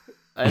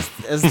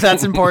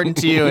 That's important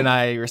to you, and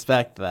I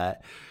respect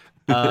that.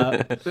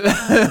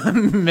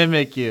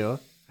 Mimikyu.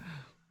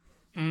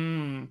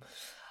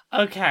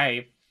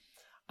 Okay.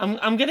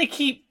 I'm gonna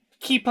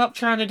keep up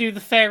trying to do the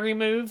fairy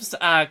moves.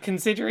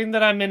 Considering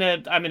that I'm in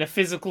a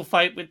physical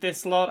fight with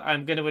this lot,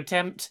 I'm gonna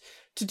attempt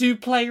to do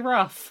play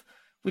rough,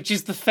 which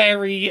is the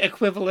fairy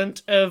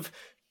equivalent of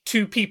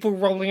 2 people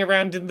rolling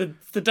around in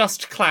the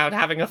dust cloud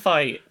having a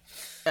fight.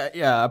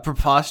 Yeah, a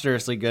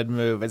preposterously good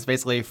move. It's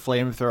basically a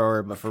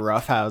flamethrower, but for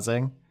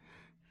roughhousing.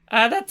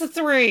 That's a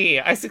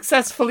 3. I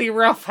successfully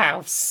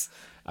roughhouse.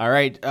 All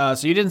right,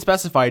 so you didn't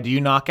specify. Do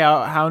you knock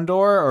out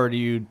Houndour, or do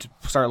you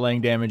start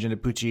laying damage into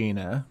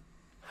Poochyena?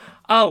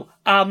 Oh,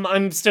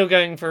 I'm still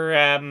going for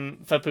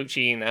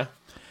Poochyena.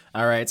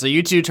 All right, so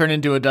you two turn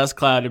into a dust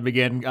cloud and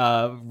begin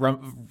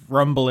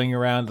rumbling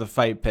around the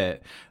fight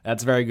pit.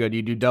 That's very good.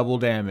 You do double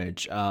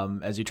damage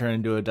as you turn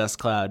into a dust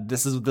cloud.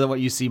 This is what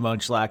you see,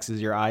 Munchlax, as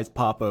your eyes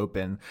pop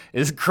open.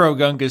 Is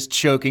Krogunk is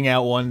choking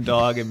out one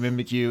dog, and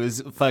Mimikyu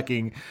is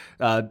fucking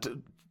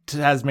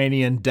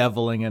Tasmanian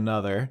deviling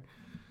another.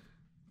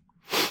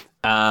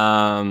 So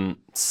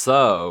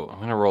I'm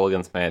gonna roll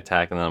against my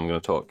attack, and then I'm gonna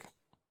talk.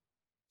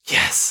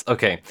 Yes.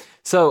 Okay.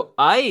 So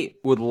I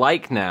would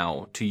like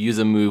now to use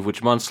a move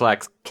which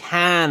Munchlax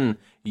can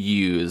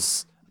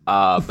use,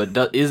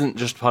 but isn't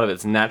just part of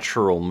its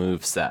natural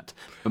move set.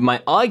 But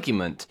my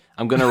argument,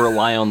 I'm going to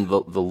rely on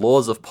the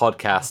laws of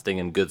podcasting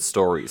and good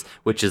stories,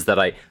 which is that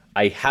I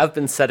have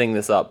been setting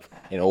this up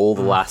in all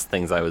the last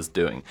things I was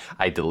doing.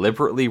 I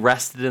deliberately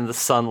rested in the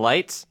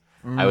sunlight.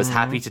 I was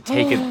happy to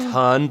take a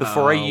turn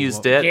before I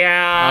used it.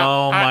 Yeah.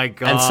 Oh my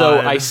god! And so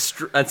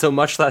so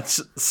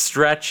Munchlax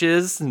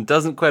stretches and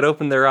doesn't quite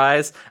open their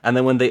eyes, and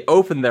then when they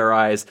open their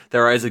eyes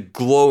are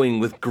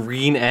glowing with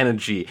green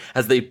energy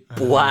as they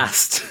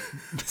blast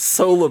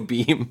solar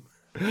beam.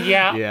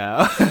 Yeah.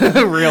 Yeah.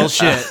 Real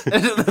shit.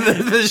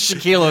 The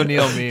Shaquille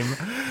O'Neal meme.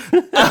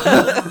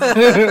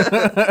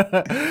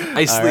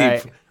 I sleep.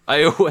 Right. I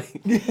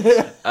awake.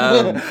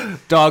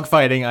 Dog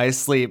fighting, I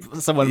sleep.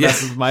 Someone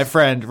messes with my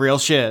friend. Real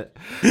shit.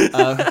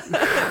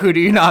 Who do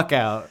you knock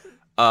out?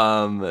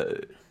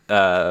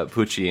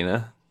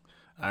 Poochyena.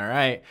 All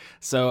right.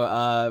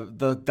 So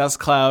the dust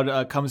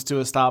cloud comes to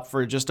a stop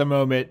for just a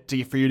moment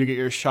for you to get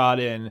your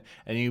shot in,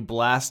 and you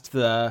blast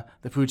the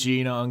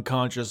Poochyena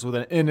unconscious with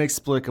an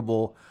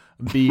inexplicable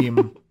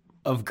beam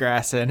of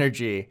grass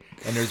energy.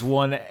 And there's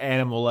one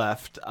animal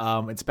left.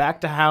 It's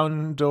back to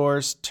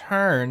Houndour's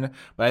turn,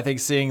 but I think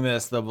seeing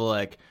this, they'll be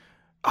like,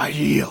 I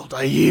yield.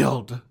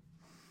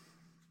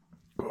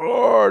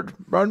 Good,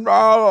 an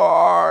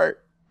ally.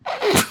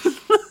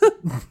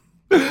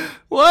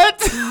 What?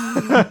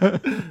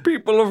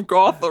 People of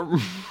Gotham.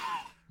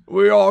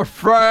 We are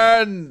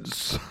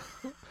friends.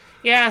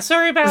 Yeah,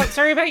 sorry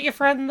about your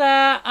friend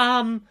there.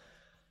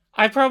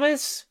 I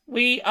promise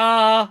we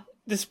are,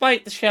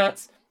 despite the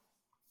shirts,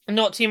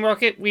 not Team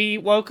Rocket. We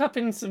woke up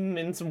in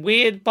some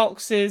weird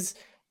boxes,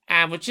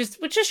 and we're just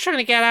trying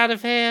to get out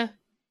of here.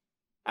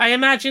 I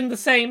imagine the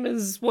same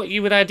as what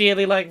you would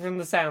ideally like from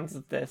the sounds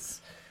of this.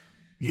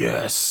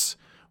 Yes,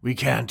 we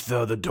can't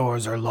though. The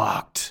doors are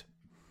locked.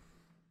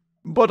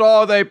 But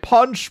are they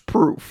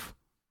punch-proof?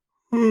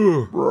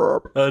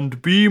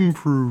 And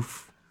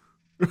beam-proof.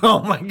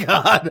 Oh my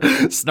god,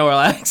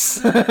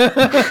 Snorlax.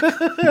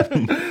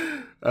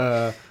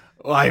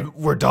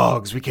 We're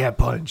dogs. We can't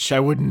punch. I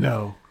wouldn't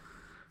know.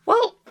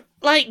 Well,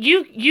 like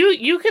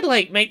you could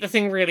like make the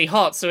thing really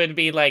hot so it'd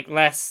be like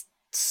less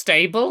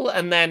stable,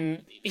 and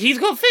then he's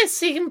got fists,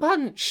 he can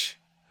punch.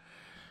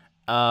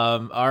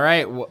 All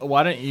right.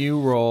 Why don't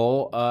you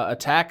roll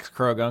attack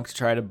Krogunk to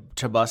try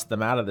to bust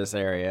them out of this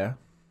area?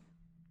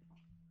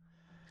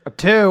 A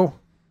 2.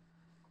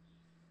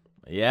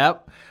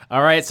 Yep.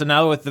 All right. So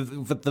now with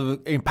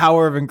the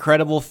power of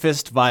incredible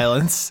fist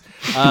violence,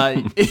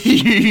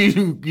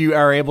 you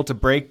are able to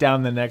break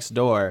down the next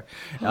door,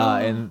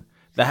 and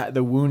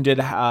the wounded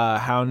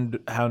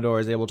Houndor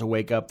is able to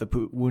wake up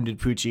the wounded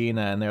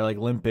Poochyena, and they're like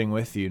limping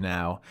with you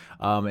now.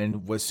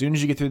 And as soon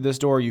as you get through this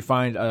door, you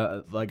find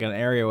like an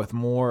area with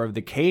more of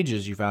the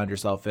cages you found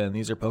yourself in.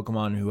 These are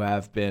Pokemon who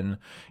have been,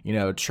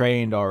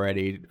 trained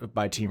already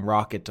by Team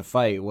Rocket to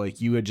fight. Like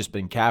you had just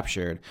been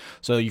captured,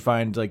 so you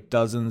find like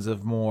dozens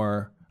of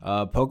more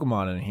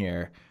Pokemon in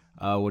here.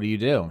 What do you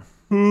do?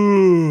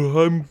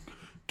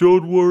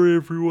 Don't worry,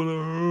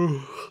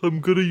 everyone.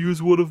 I'm gonna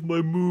use one of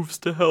my moves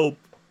to help.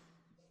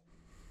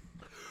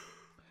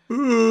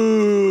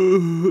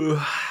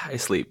 I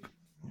sleep.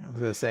 I was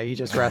gonna say you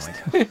just rest.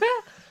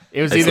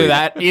 It was either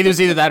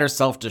that or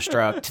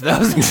self-destruct. That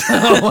was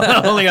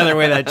the only other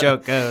way that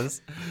joke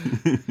goes.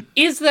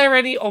 Is there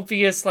any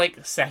obvious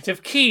set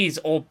of keys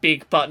or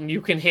big button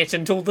you can hit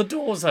until the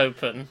doors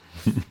open?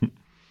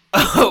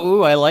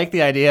 Ooh, I like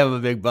the idea of a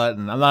big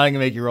button. I'm not gonna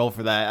make you roll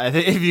for that. I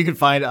think if you could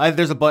find,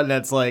 there's a button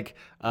that's like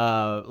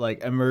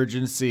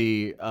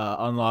emergency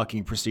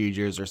unlocking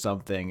procedures or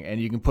something, and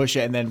you can push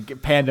it, and then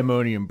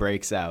pandemonium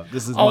breaks out.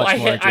 This is much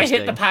more interesting. I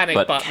hit the panic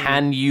but button.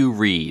 Can you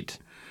read?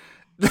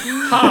 Look,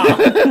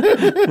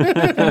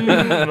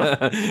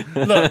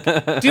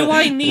 do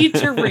I need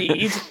to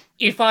read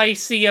if I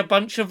see a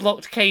bunch of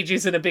locked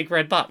cages and a big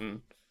red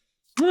button?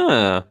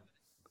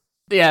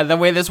 Yeah, the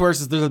way this works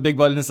is there's a big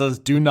button that says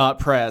 "Do not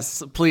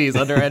press, please,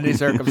 under any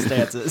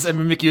circumstances." And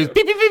Mimikyu is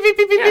beep, beep, beep, beep,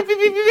 beep, beep, beep,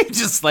 beep, beep,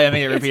 just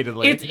slamming it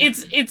repeatedly.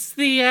 It's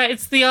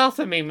the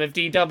Arthur meme of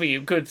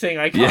DW. Good thing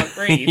I can't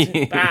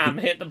read. Bam!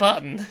 Hit the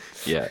button.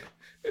 Yeah.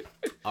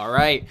 All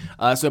right.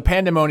 So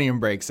Pandemonium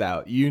breaks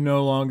out. You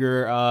no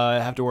longer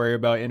have to worry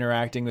about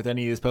interacting with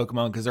any of these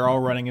Pokemon because they're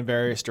all running in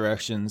various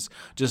directions.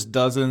 Just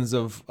dozens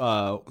of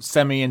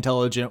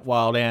semi-intelligent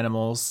wild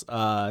animals,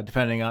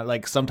 depending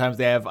on, sometimes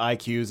they have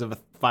IQs of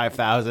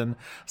 5,000.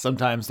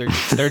 Sometimes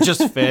they're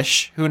just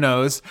fish. Who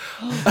knows?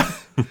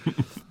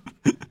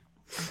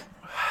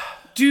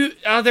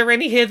 Are there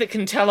any here that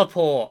can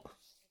teleport?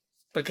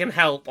 But can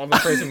help on the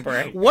prison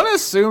break. One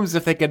assumes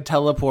if they can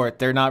teleport,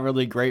 they're not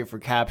really great for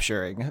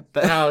capturing.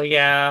 Oh,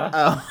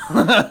 yeah.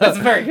 That's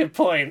a very good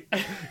point.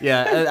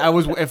 Yeah,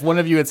 if one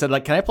of you had said,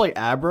 can I play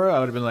Abra? I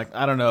would have been like,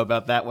 I don't know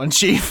about that one,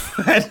 Chief.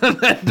 I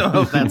don't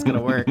know if that's going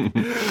to work.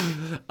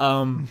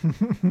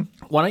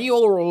 Why don't you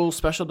all roll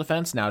special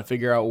defense now to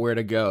figure out where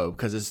to go?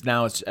 Because it's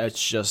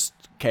just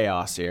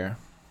chaos here.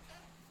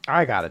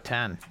 I got a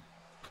 10.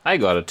 I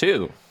got a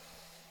 2.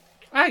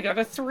 I got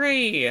a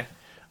 3.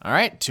 All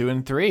right, 2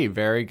 and 3,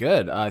 very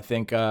good. I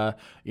think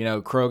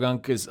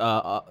Krogunk is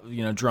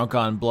drunk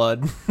on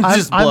blood,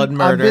 just blood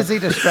murder. I'm busy.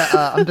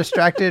 I'm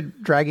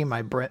distracted dragging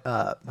my hold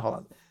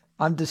on.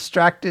 I'm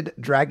distracted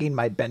dragging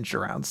my bench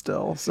around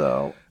still,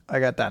 so I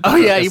got that.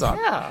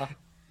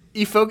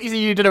 You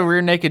did a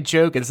rear naked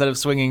choke instead of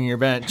swinging your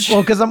bench.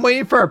 Well, because I'm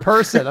waiting for a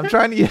person. I'm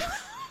trying to.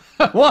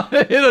 I want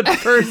to hit a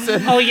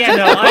person. Oh yeah,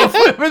 no,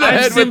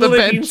 I've simply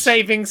been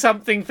saving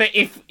something for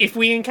if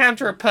we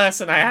encounter a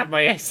person, I have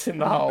my ace in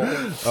the hole.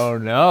 Oh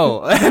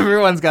no,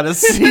 everyone's got a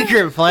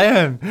secret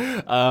plan.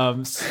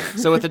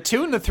 So with the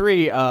 2 and the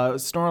 3,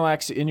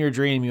 Snorlax, in your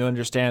dream, you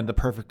understand the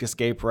perfect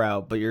escape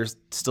route, but you're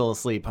still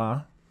asleep,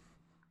 huh?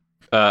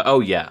 Oh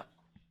yeah.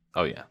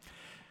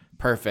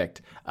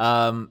 Perfect.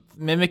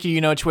 Mimikyu,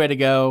 you know which way to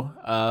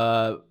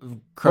go.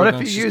 What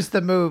if you use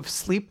the move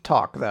Sleep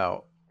Talk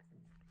though?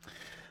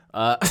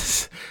 I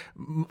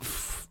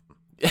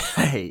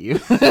hate you.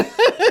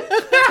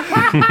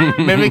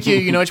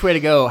 Mimikyu, you know which way to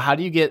go. How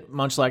do you get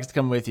Munchlax to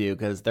come with you?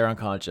 Because they're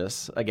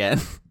unconscious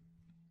again.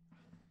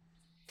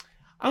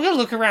 I'm going to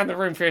look around the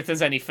room for if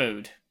there's any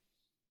food.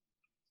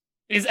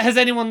 Has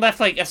anyone left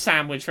a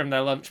sandwich from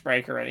their lunch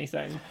break or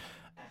anything?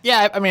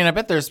 Yeah, I mean, I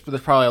bet there's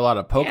probably a lot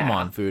of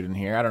Pokemon food in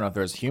here. I don't know if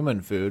there's human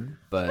food,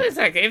 but...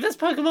 Exactly. If there's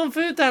Pokemon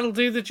food, that'll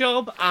do the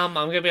job. I'm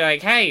going to be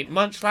like, hey,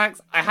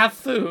 Munchlax, I have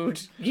food.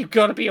 You've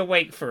got to be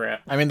awake for it.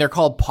 I mean, they're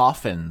called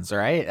Poffins,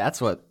 right?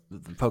 That's what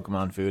the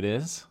Pokemon food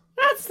is.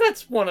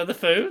 That's one of the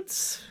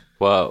foods.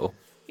 Whoa.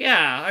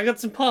 Yeah, I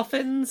got some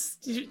Poffins.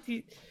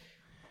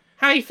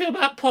 How you feel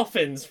about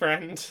Poffins,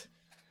 friend?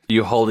 Are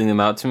you holding them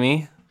out to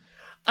me?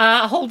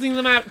 Holding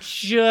them out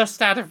just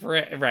out of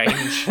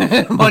range.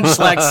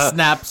 Munchlax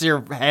snaps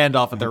your hand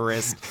off at the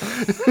wrist.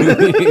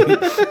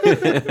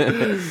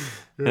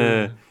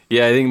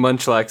 Yeah, I think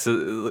Munchlax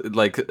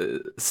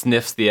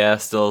sniffs the air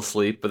still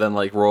asleep, but then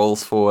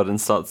rolls forward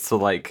and starts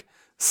to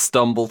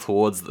stumble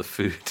towards the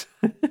food.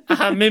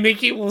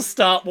 Mimikyu will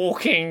start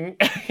walking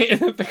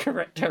in the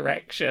correct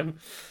direction.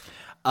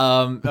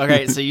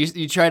 Okay, so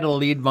you try to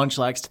lead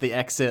Munchlax to the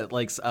exit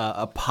like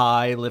a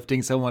pie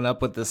lifting someone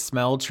up with the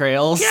smell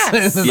trails.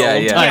 Yes!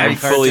 Yeah. I'm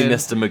fully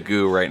Mr.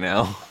 Magoo right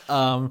now.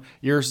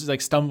 You're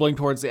stumbling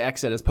towards the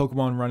exit as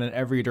Pokemon run in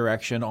every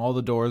direction. All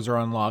the doors are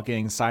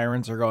unlocking.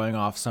 Sirens are going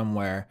off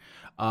somewhere.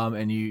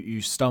 And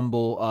you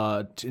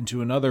stumble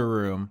into another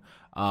room.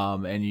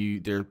 And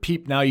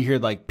now you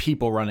hear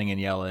people running and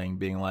yelling,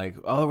 being like,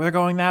 "Oh, we're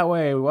going that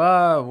way!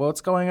 Whoa,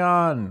 what's going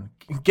on?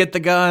 Get the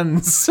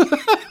guns!"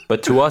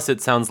 But to us,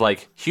 it sounds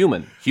like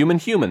human.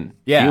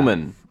 Yeah.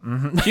 Human.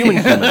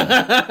 Human.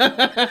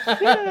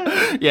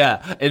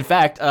 Yeah. In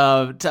fact,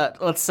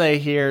 let's say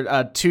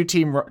here, two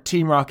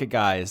Team Rocket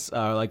guys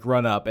like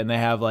run up, and they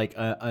have like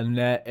a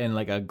net and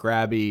like a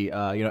grabby,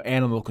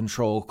 animal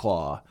control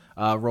claw.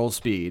 Roll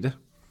speed.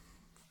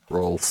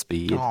 Roll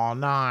speed. Oh,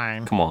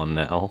 9. Come on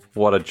now.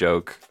 What a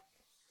joke.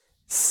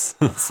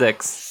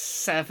 6.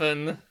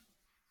 7.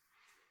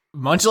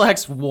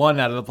 Munchlax 1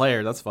 out of the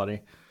player. That's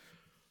funny.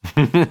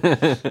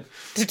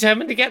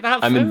 Determined to get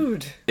that I'm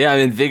food. I'm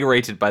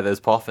invigorated by those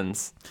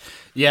poffins.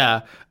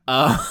 Yeah.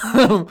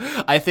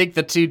 I think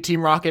the two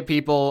Team Rocket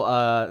people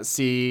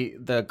see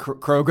the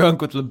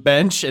Krogunk with the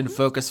bench and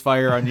focus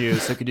fire on you.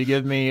 So could you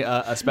give me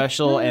a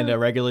special and a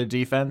regular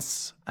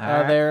defense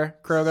there,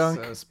 Krogunk?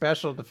 So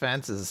special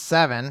defense is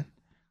 7,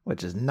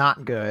 which is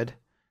not good.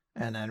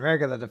 And then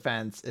regular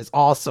defense is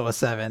also a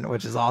 7,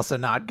 which is also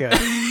not good.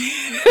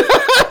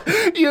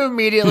 You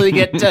immediately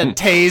get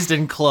tased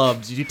and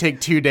clubbed. You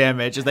take 2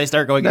 damage as they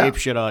start going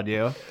apeshit on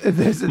you.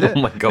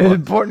 Oh my God. An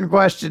important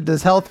question.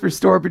 Does health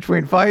restore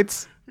between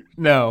fights?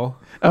 No.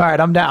 All right,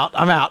 I'm out.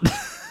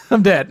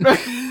 I'm dead.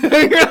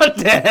 You're not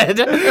dead.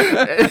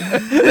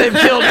 They've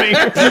killed me.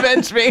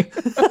 Avenge me.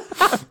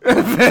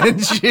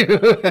 Avenge you.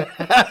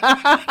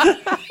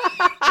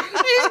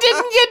 You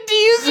didn't get to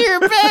use your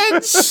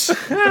bench.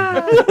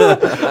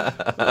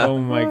 Oh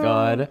my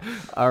God.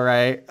 All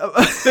right.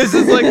 This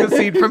is like the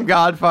scene from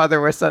Godfather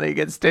where Sonny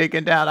gets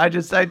taken down.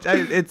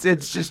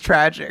 It's just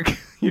tragic.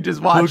 You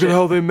just watch Look it. at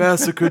how they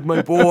massacred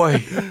my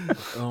boy.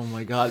 Oh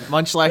my God.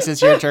 Munchlax,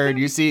 it's your turn.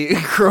 You see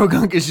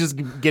Krogunk is just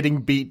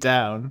getting beat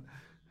down.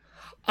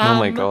 Oh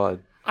my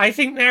God. I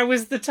think now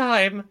is the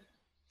time.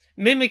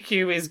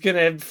 Mimikyu is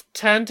gonna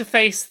turn to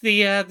face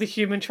the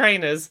human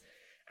trainers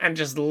and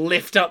just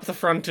lift up the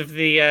front of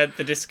the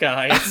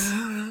disguise,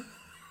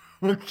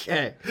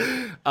 Okay.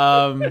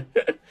 All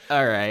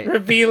right.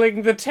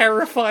 revealing the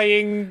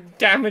terrifying,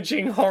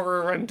 damaging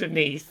horror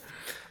underneath.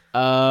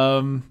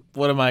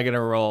 What am I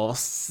gonna roll?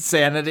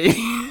 Sanity. I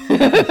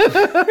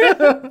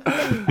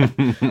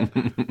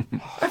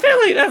feel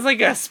like that's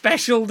like a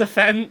special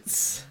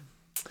defense.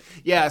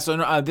 Yeah.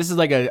 So this is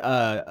like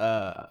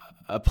a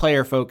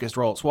player focused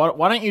roll. So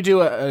why don't you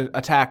do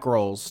attack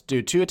rolls?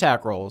 Do 2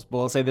 attack rolls. But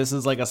let's say this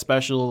is like a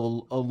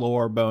special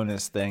lore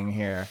bonus thing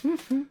here.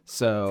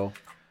 So.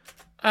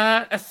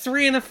 A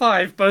 3 and a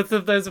 5. Both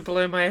of those are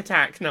below my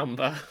attack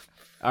number.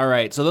 All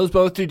right, so those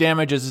both do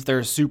damages if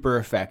they're super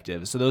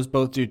effective. So those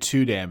both do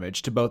 2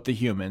 damage to both the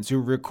humans who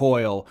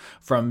recoil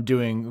from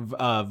doing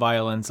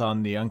violence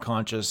on the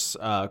unconscious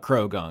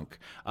Krogunk.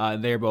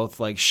 They're both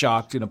like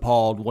shocked and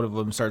appalled. One of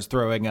them starts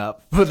throwing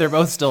up, but they're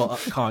both still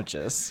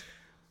conscious.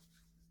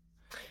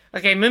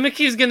 Okay,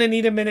 Mimikyu's gonna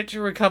need a minute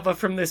to recover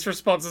from this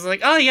response. It's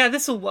like, oh yeah,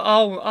 this'll.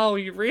 Oh,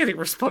 you really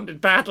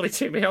responded badly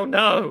to me. Oh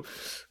no,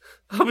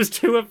 I was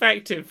too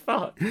effective.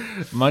 Fuck.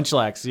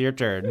 Munchlax, your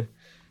turn.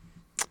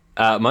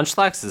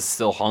 Munchlax is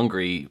still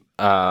hungry,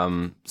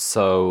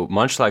 so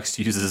Munchlax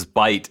uses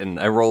Bite, and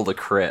I rolled a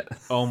crit.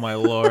 Oh my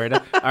lord!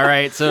 All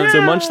right, so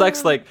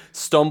Munchlax like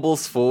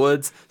stumbles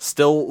forwards,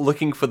 still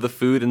looking for the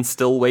food and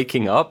still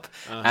waking up,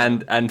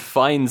 and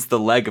finds the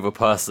leg of a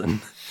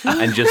person,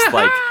 and just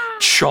like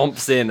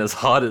chomps in as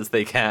hard as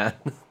they can.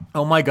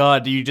 oh my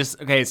god, do you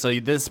just okay? So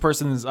this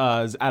person's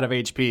is out of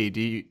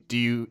HP. Do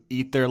you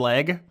eat their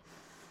leg?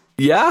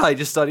 Yeah, I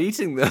just start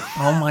eating them.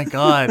 Oh my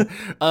god!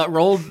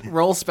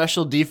 Roll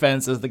special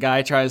defense as the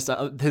guy tries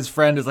to. His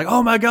friend is like,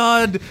 "Oh my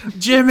god,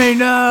 Jimmy,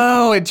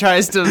 no!" and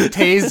tries to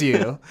tase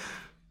you.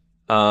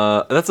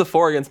 That's a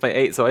 4 against my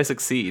 8, so I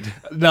succeed.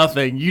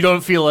 Nothing. You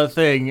don't feel a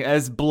thing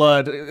as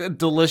blood,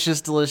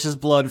 delicious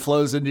blood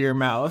flows into your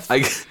mouth.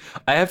 I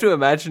have to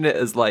imagine it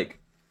as like,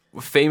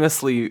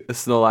 famously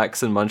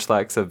Snorlax and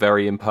Munchlax are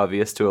very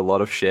impervious to a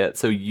lot of shit.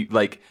 So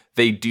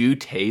they do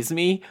tase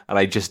me, and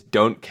I just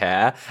don't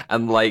care.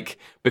 And like,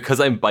 because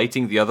I'm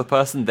biting the other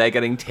person, they're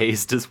getting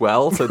tased as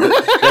well. So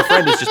their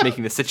friend is just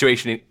making the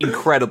situation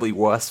incredibly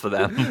worse for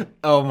them.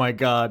 Oh my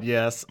god,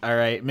 yes. All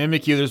right,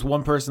 Mimikyu, there's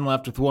one person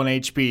left with 1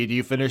 HP. Do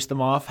you finish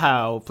them off?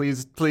 How?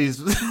 Please. Just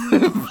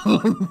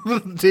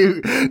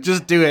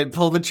do it.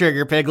 Pull the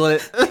trigger,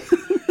 Piglet.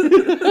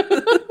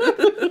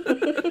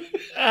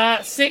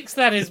 6,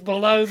 that is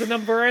below the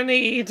number I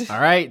need. All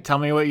right, tell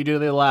me what you do to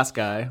the last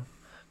guy.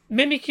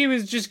 Mimikyu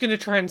is just going to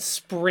try and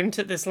sprint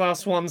at this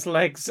last one's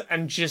legs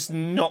and just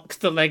knock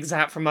the legs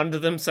out from under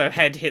them so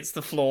head hits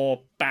the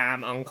floor,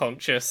 bam,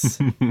 unconscious,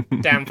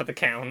 down for the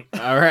count.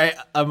 All right,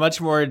 a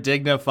much more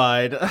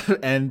dignified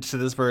end to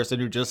this person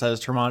who just has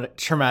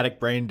traumatic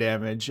brain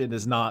damage and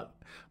is not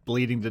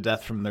bleeding to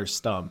death from their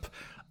stump.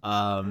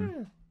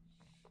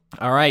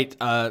 All right,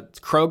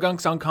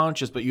 Krogunk's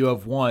unconscious, but you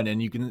have 1,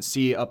 and you can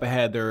see up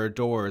ahead there are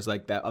doors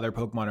like that other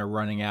Pokemon are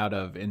running out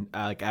of, and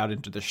like out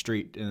into the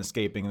street and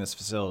escaping this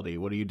facility.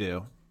 What do you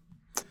do?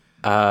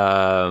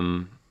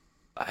 I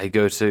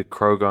go to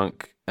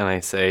Krogunk and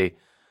I say,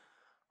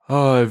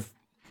 "Oh, I've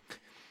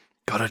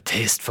got a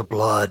taste for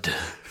blood.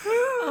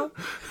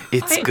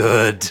 It's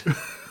good."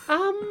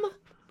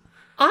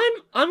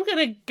 I'm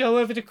gonna go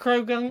over to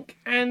Krogunk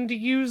and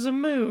use a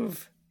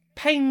move.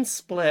 Pain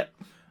Split.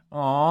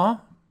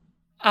 Aw.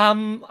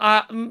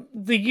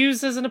 The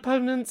user's and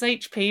opponent's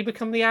HP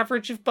become the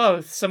average of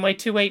both, so my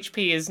 2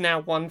 HP is now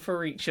 1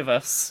 for each of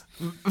us.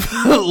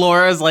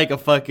 Laura's like a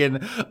fucking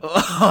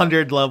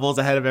 100 levels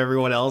ahead of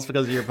everyone else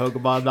because of your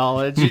Pokemon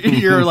knowledge.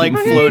 You're like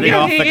floating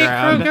off the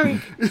ground.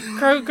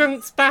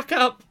 Krogunk's back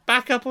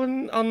up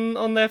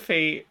on their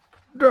feet.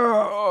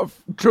 To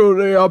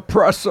the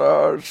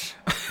oppressors.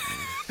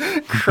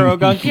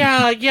 Krogunk.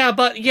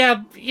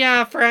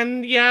 Yeah,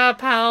 friend, yeah,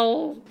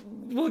 pal.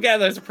 We'll get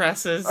those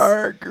oppressors.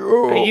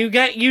 Cool. You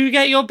get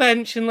your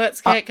bench and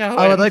let's get going.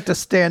 I would like to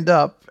stand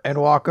up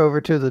and walk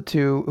over to the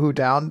two who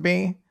downed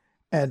me,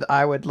 and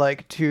I would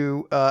like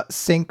to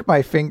sink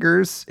my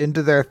fingers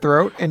into their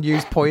throat and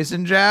use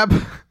poison jab.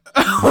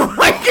 Oh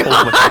my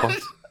god.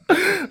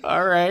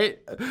 All right.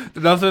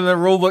 Nothing in the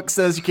rulebook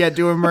says you can't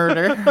do a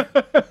murder.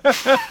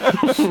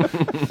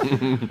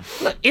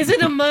 Is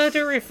it a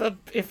murder if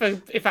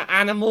an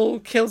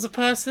animal kills a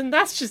person?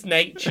 That's just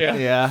nature.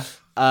 Yeah.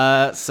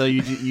 So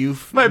you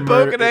My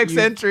Pokedex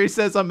entry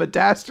says I'm a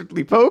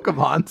dastardly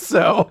Pokemon,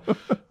 so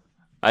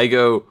I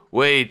go,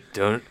 wait,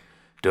 don't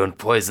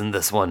poison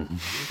this one.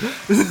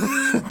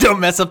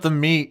 don't mess up the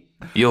meat.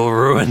 You'll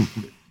ruin.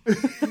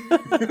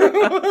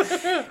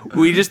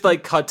 We just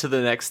like cut to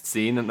the next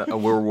scene,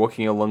 and we're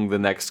walking along the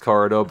next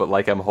corridor, but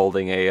like I'm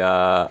holding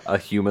a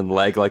human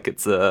leg, like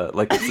it's a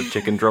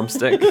chicken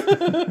drumstick.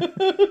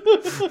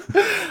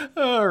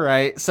 All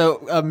right. So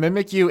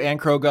Mimikyu and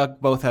Krogunk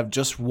both have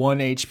just 1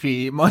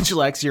 HP.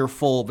 Munchlax, you're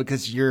full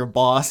because you're a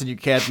boss and you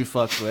can't be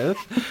fucked with.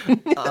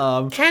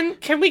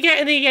 Can we get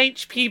any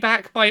HP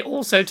back by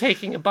also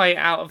taking a bite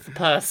out of the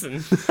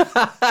person?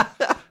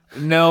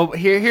 No,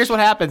 here's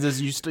what happens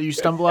is you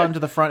stumble out into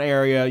the front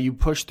area, you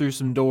push through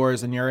some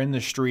doors, and you're in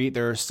the street.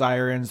 There are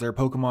sirens, there are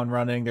Pokemon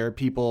running, there are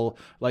people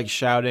like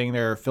shouting,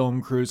 there are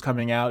film crews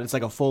coming out. It's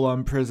like a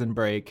full-on prison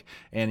break,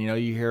 and you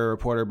hear a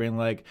reporter being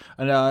like,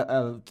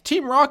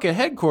 Team Rocket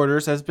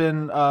headquarters has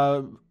been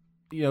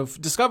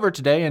discovered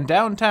today in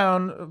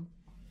downtown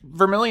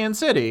Vermilion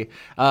City,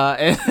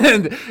 and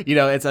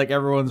it's like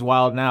everyone's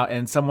wild now,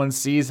 and someone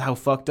sees how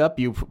fucked up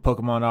you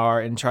Pokemon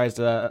are and tries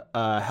to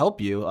help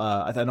you.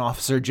 An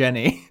Officer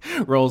Jenny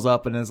rolls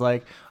up and is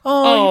like,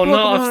 "Oh,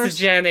 not Officer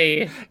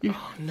Jenny!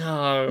 Oh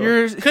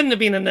no, couldn't have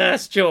been a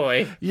Nurse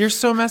Joy. You're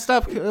so messed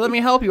up. Let me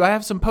help you. I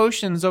have some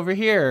potions over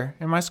here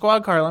in my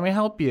squad car. Let me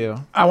help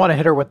you." I want to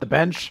hit her with the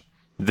bench.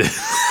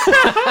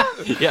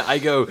 Yeah, I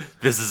go,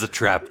 this is a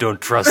trap, don't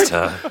trust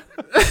her.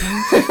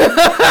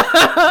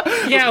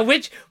 Yeah,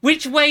 which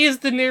way is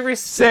the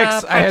nearest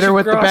 6? I hit her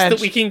with the bench that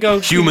we can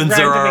go Humans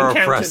to are our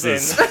encounters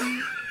oppressors.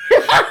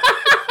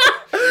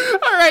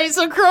 All right,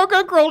 so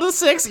Krogunk rolled a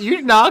 6.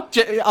 You knocked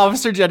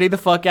Officer Jenny the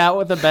fuck out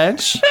with the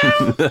bench.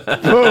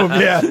 Boom,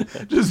 yeah.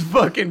 Just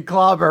fucking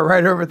clobber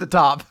right over the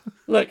top.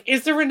 Look,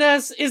 is there a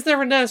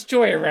Nurse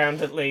Joy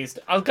around at least?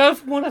 I'll go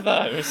for one of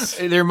those.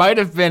 There might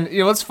have been.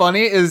 What's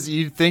funny is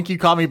you think you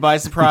caught me by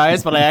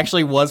surprise, but I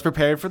actually was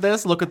prepared for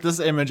this. Look at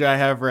this image I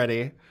have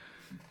ready.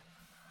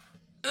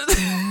 Do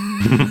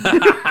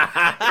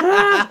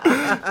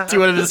you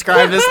want to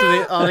describe this to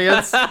the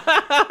audience?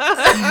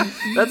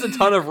 That's a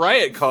ton of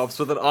riot cops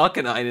with an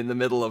Arcanine in the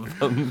middle of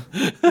them.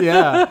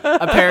 Yeah.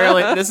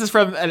 Apparently, this is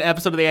from an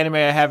episode of the anime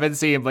I haven't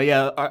seen, but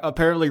yeah,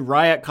 apparently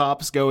riot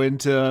cops go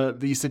into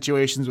these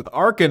situations with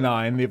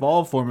Arcanine, the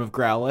evolved form of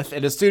Growlithe,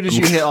 and as soon as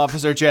you hit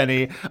Officer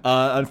Jenny,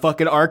 a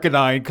fucking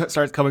Arcanine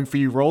starts coming for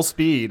you. Roll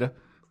speed.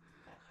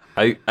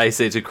 I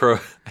say to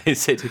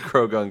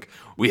Krogunk,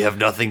 we have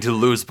nothing to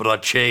lose but our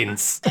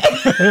chains.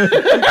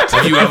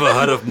 Have you ever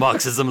heard of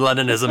Marxism,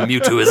 Leninism,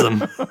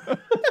 Mewtwoism?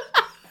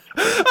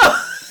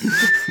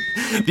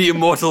 The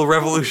immortal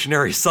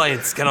revolutionary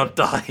science cannot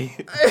die.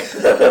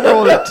 I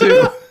rolled a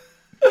 2.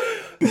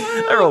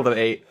 I rolled an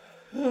 8.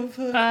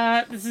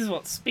 This is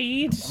what,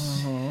 speed?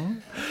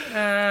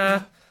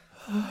 A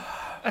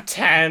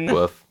 10.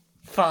 Woof.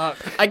 Fuck.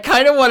 I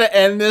kind of want to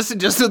end this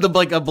just with the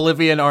like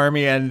Oblivion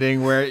Army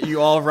ending where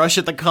you all rush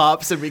at the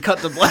cops and we cut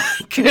to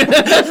black.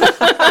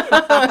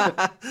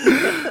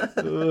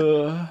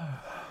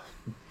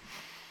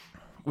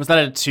 Was that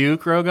a 2,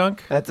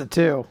 Krogunk? That's a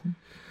 2.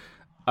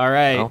 All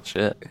right. Oh,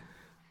 shit.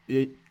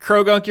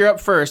 Krogunk, you're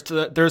up first.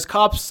 There's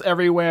cops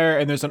everywhere,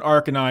 and there's an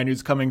Arcanine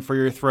who's coming for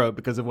your throat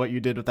because of what you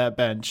did with that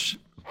bench.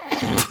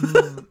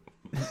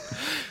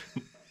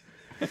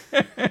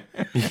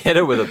 You hit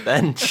her with a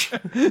bench.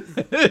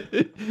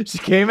 She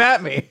came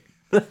at me.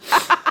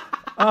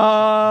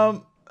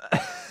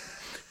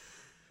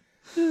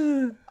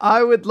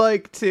 I would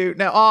like to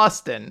now,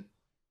 Austin.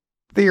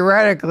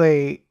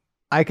 Theoretically,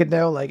 I could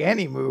know like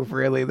any move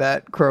really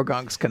that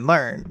Krogunks can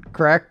learn.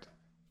 Correct?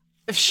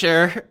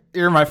 Sure,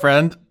 you're my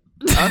friend.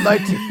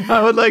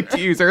 I would like to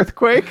use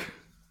Earthquake.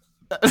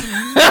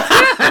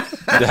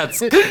 That's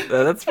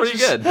pretty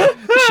good.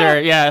 Sure,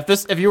 yeah.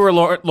 If you were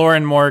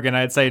Lauren Morgan,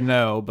 I'd say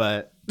no,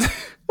 but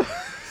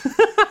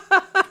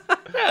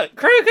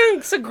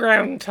Krogunk's a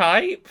ground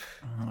type.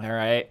 all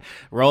right.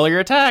 Roll your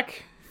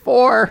attack.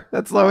 4.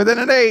 That's lower than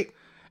an 8.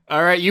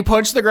 All right, you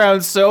punch the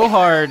ground so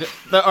hard,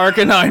 the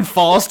Arcanine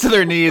falls to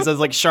their knees as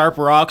like sharp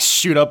rocks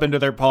shoot up into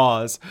their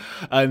paws,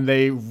 and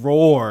they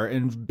roar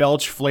and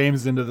belch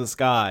flames into the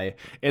sky.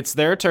 It's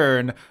their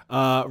turn.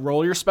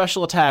 Roll your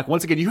special attack.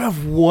 Once again, you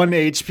have 1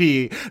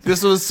 HP.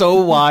 This was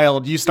so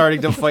wild, you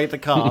starting to fight the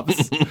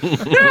cops.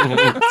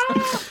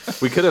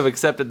 We could have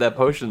accepted that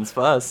potions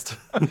first.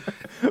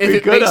 If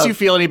it makes you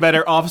feel any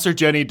better, Officer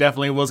Jenny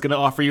definitely was going to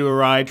offer you a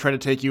ride, try to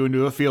take you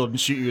into a field and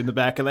shoot you in the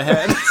back of the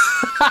head.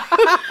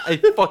 I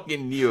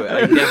fucking knew it.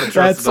 I never trusted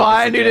That's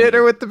why I knew to hit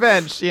her her. with the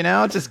bench, you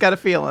know? Just got a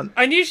feeling.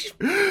 I knew she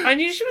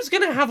was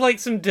gonna have like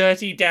some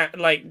dirty,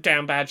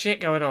 down bad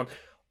shit going on.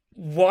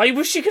 Why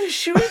was she gonna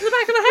shoot her in the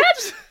back of the head?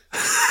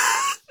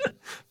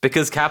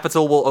 Because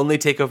Capital will only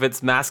take off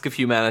its mask of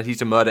humanity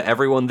to murder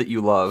everyone that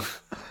you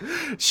love.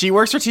 She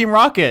works for Team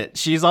Rocket.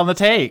 She's on the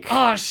take.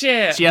 Oh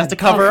shit! She has to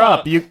cover fuck.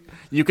 up.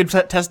 You can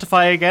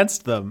testify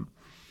against them.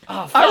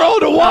 Oh, fuck. I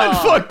rolled a 1,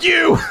 fuck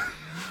you!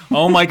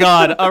 Oh my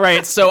god. All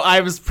right, so I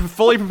was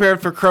fully prepared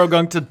for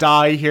Krogunk to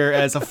die here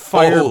as a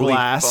fire Holy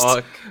blast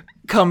fuck.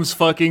 comes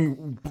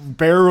fucking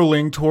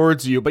barreling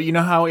towards you. But you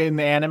know how in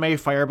the anime,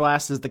 fire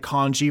blast is the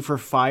kanji for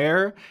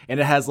fire, and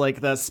it has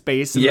like the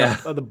space in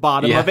the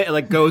bottom of it, and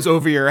like goes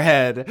over your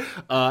head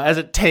as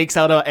it takes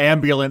out an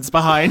ambulance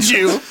behind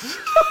you.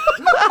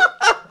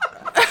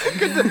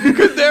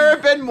 Could there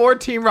have been more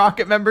Team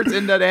Rocket members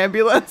in that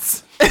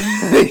ambulance?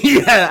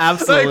 Yeah,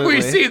 absolutely. Like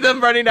we see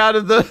them running out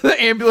of the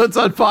ambulance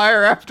on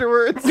fire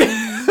afterwards.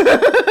 yeah,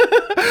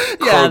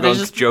 Krogunk's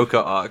just Joker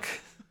arc.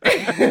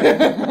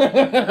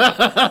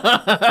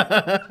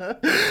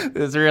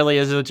 this really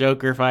is a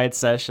Joker fight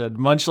session.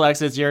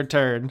 Munchlax, it's your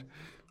turn.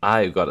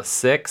 I've got a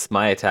 6.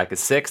 My attack is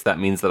 6. That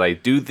means that I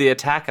do the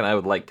attack and I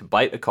would like to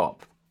bite a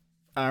cop.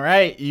 All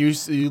right, you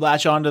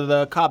latch onto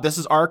the cop. This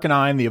is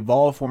Arcanine, the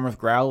evolved form of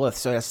Growlithe,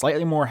 so it has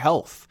slightly more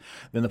health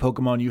than the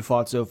Pokemon you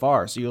fought so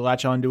far. So you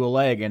latch onto a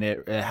leg, and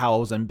it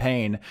howls in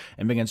pain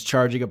and begins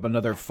charging up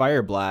another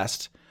Fire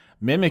Blast.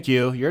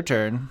 Mimikyu, your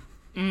turn.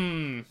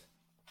 I'm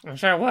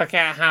trying to work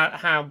out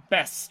how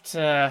best.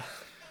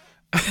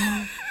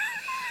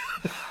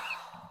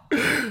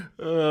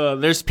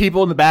 There's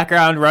people in the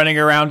background running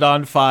around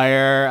on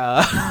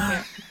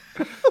fire.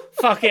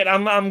 Fuck it,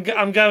 I'm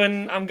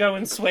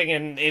going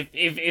swinging.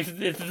 If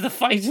the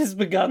fight has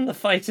begun, the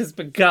fight has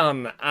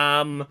begun.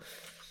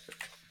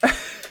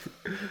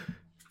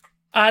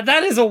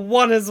 That is a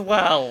 1 as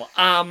well.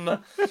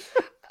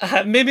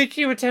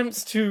 Mimikyu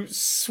attempts to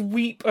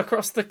sweep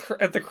across the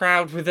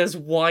crowd with as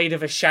wide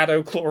of a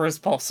shadow claw as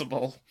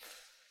possible.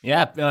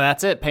 Yeah, no,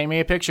 that's it. Paint me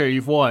a picture.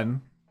 You've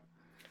won.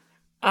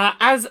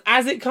 As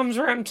it comes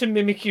around to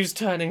Mimikyu's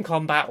turn in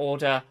combat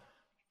order,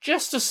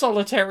 just a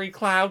solitary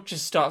cloud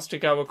just starts to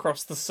go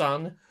across the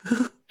sun,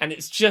 and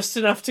it's just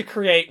enough to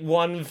create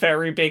one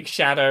very big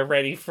shadow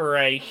ready for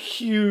a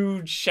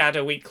huge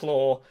shadowy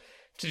claw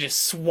to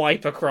just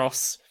swipe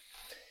across,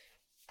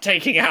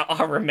 taking out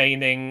our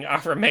remaining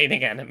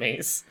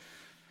enemies.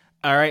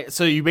 All right,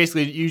 so you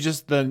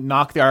just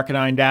knock the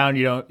Arcanine down.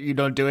 You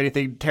don't do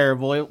anything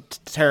terrible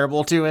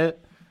to it.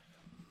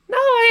 No,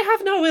 I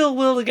have no ill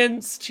will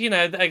against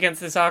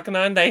this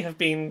Arcanine. They have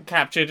been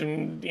captured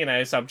and,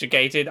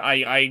 subjugated.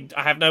 I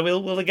have no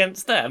ill will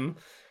against them.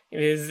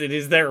 It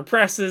is their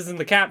oppressors and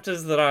the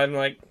captors that I'm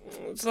like,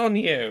 it's on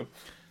you.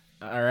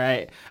 All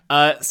right.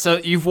 So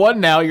you've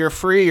won now. You're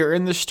free. You're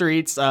in the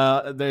streets.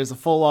 There's a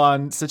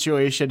full-on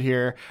situation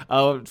here.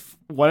 Why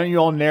don't you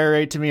all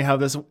narrate to me how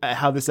this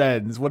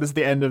ends? What is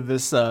the end of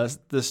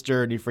this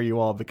journey for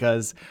you all?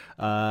 Because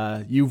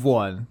you've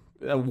won.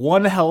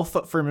 1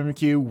 health for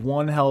Mimikyu,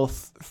 1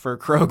 health for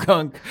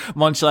Krogunk.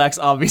 Munchlax,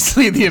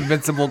 obviously the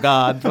invincible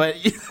god,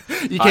 but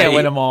you can't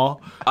win them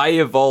all. I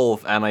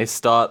evolve and I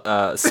start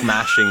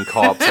smashing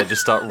cops. I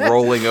just start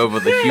rolling over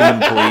the human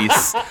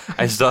police.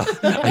 I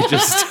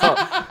just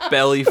start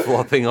belly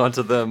flopping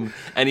onto them.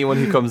 Anyone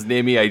who comes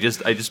near me, I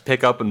just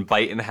pick up and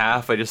bite in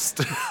half.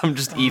 I'm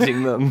just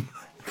eating them.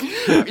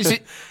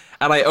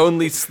 And I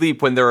only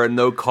sleep when there are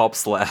no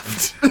cops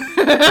left.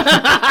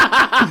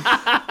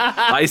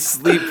 I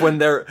sleep when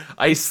there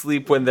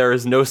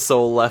is no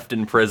soul left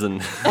in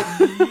prison.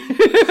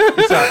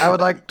 So I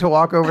would like to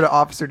walk over to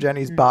Officer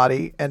Jenny's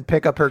body and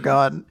pick up her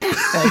gun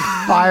and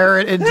fire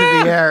it into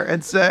the air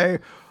and say,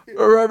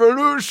 "The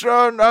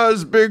revolution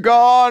has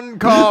begun,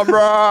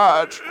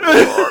 comrades." See,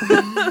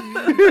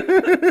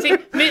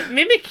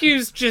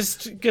 Mimikyu's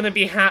just gonna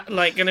be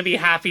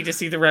happy to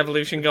see the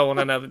revolution go on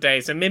another day.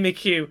 So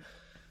Mimikyu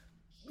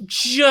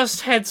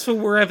just heads for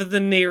wherever the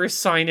nearest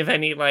sign of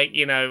any,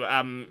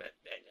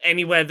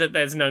 anywhere that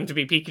there's known to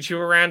be Pikachu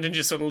around, and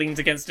just sort of leans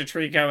against a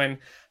tree going,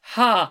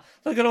 "Ha,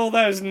 look at all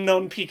those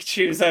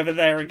non-Pikachus over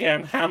there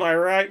again. Am I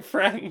right,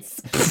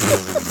 friends?"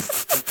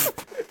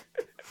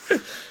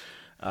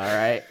 All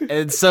right.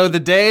 And so the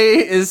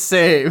day is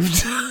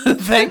saved.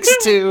 Thanks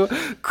to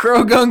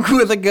Krogunk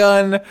with a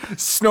gun,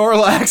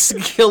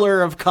 Snorlax,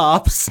 killer of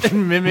cops,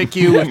 and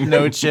Mimikyu with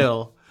no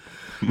chill.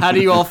 How do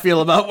you all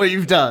feel about what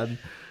you've done?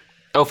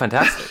 Oh,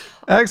 fantastic.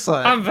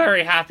 Excellent. I'm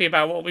very happy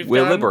about what we've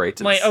We're done.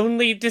 liberators. My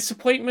only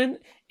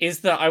disappointment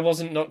is that I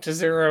wasn't knocked to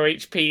 0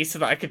 HP so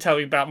that I could tell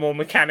you about more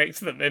mechanics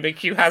that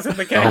Mimikyu has in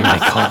the game. Oh my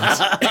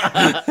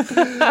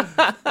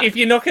god. If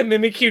you knock a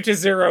Mimikyu to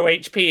 0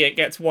 HP, it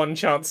gets one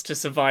chance to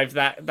survive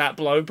that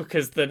blow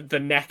because the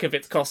neck of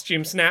its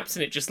costume snaps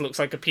and it just looks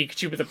like a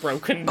Pikachu with a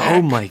broken neck.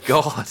 Oh my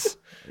god.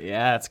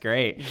 Yeah, it's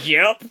great.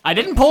 Yep. I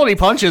didn't pull any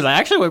punches. I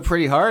actually went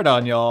pretty hard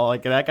on y'all.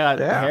 Like, that got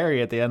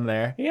hairy at the end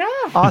there. Yeah.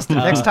 Austin,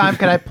 next time,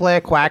 can I play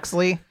a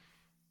Quaxley?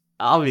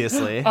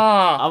 Obviously.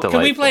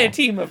 Can we play a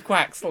team of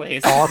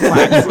Quaxleys? All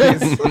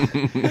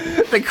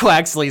Quaxleys. The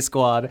Quaxley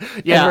squad.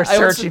 Yeah, And we're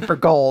searching for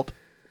gold.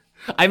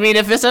 I mean,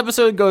 if this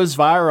episode goes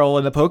viral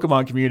in the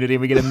Pokemon community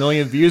and we get 1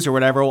 million views or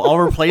whatever, I'll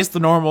replace the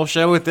normal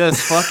show with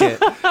this. Fuck it.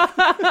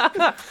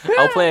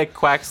 I'll play a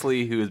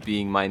Quaxley who is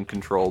being mind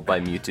controlled by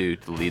Mewtwo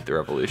to lead the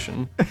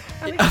revolution.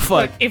 Fuck.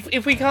 Look,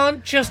 if we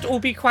can't just all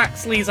be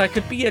Quaxleys, I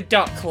could be a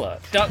Ducklet.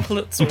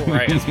 Ducklet's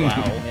alright as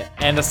well.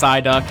 And a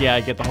Psyduck,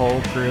 yeah, get the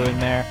whole crew in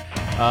there.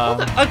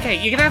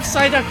 Okay, you can have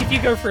Psyduck if you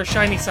go for a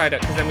shiny Psyduck,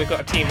 because then we've got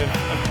a team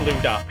of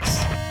blue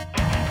ducks.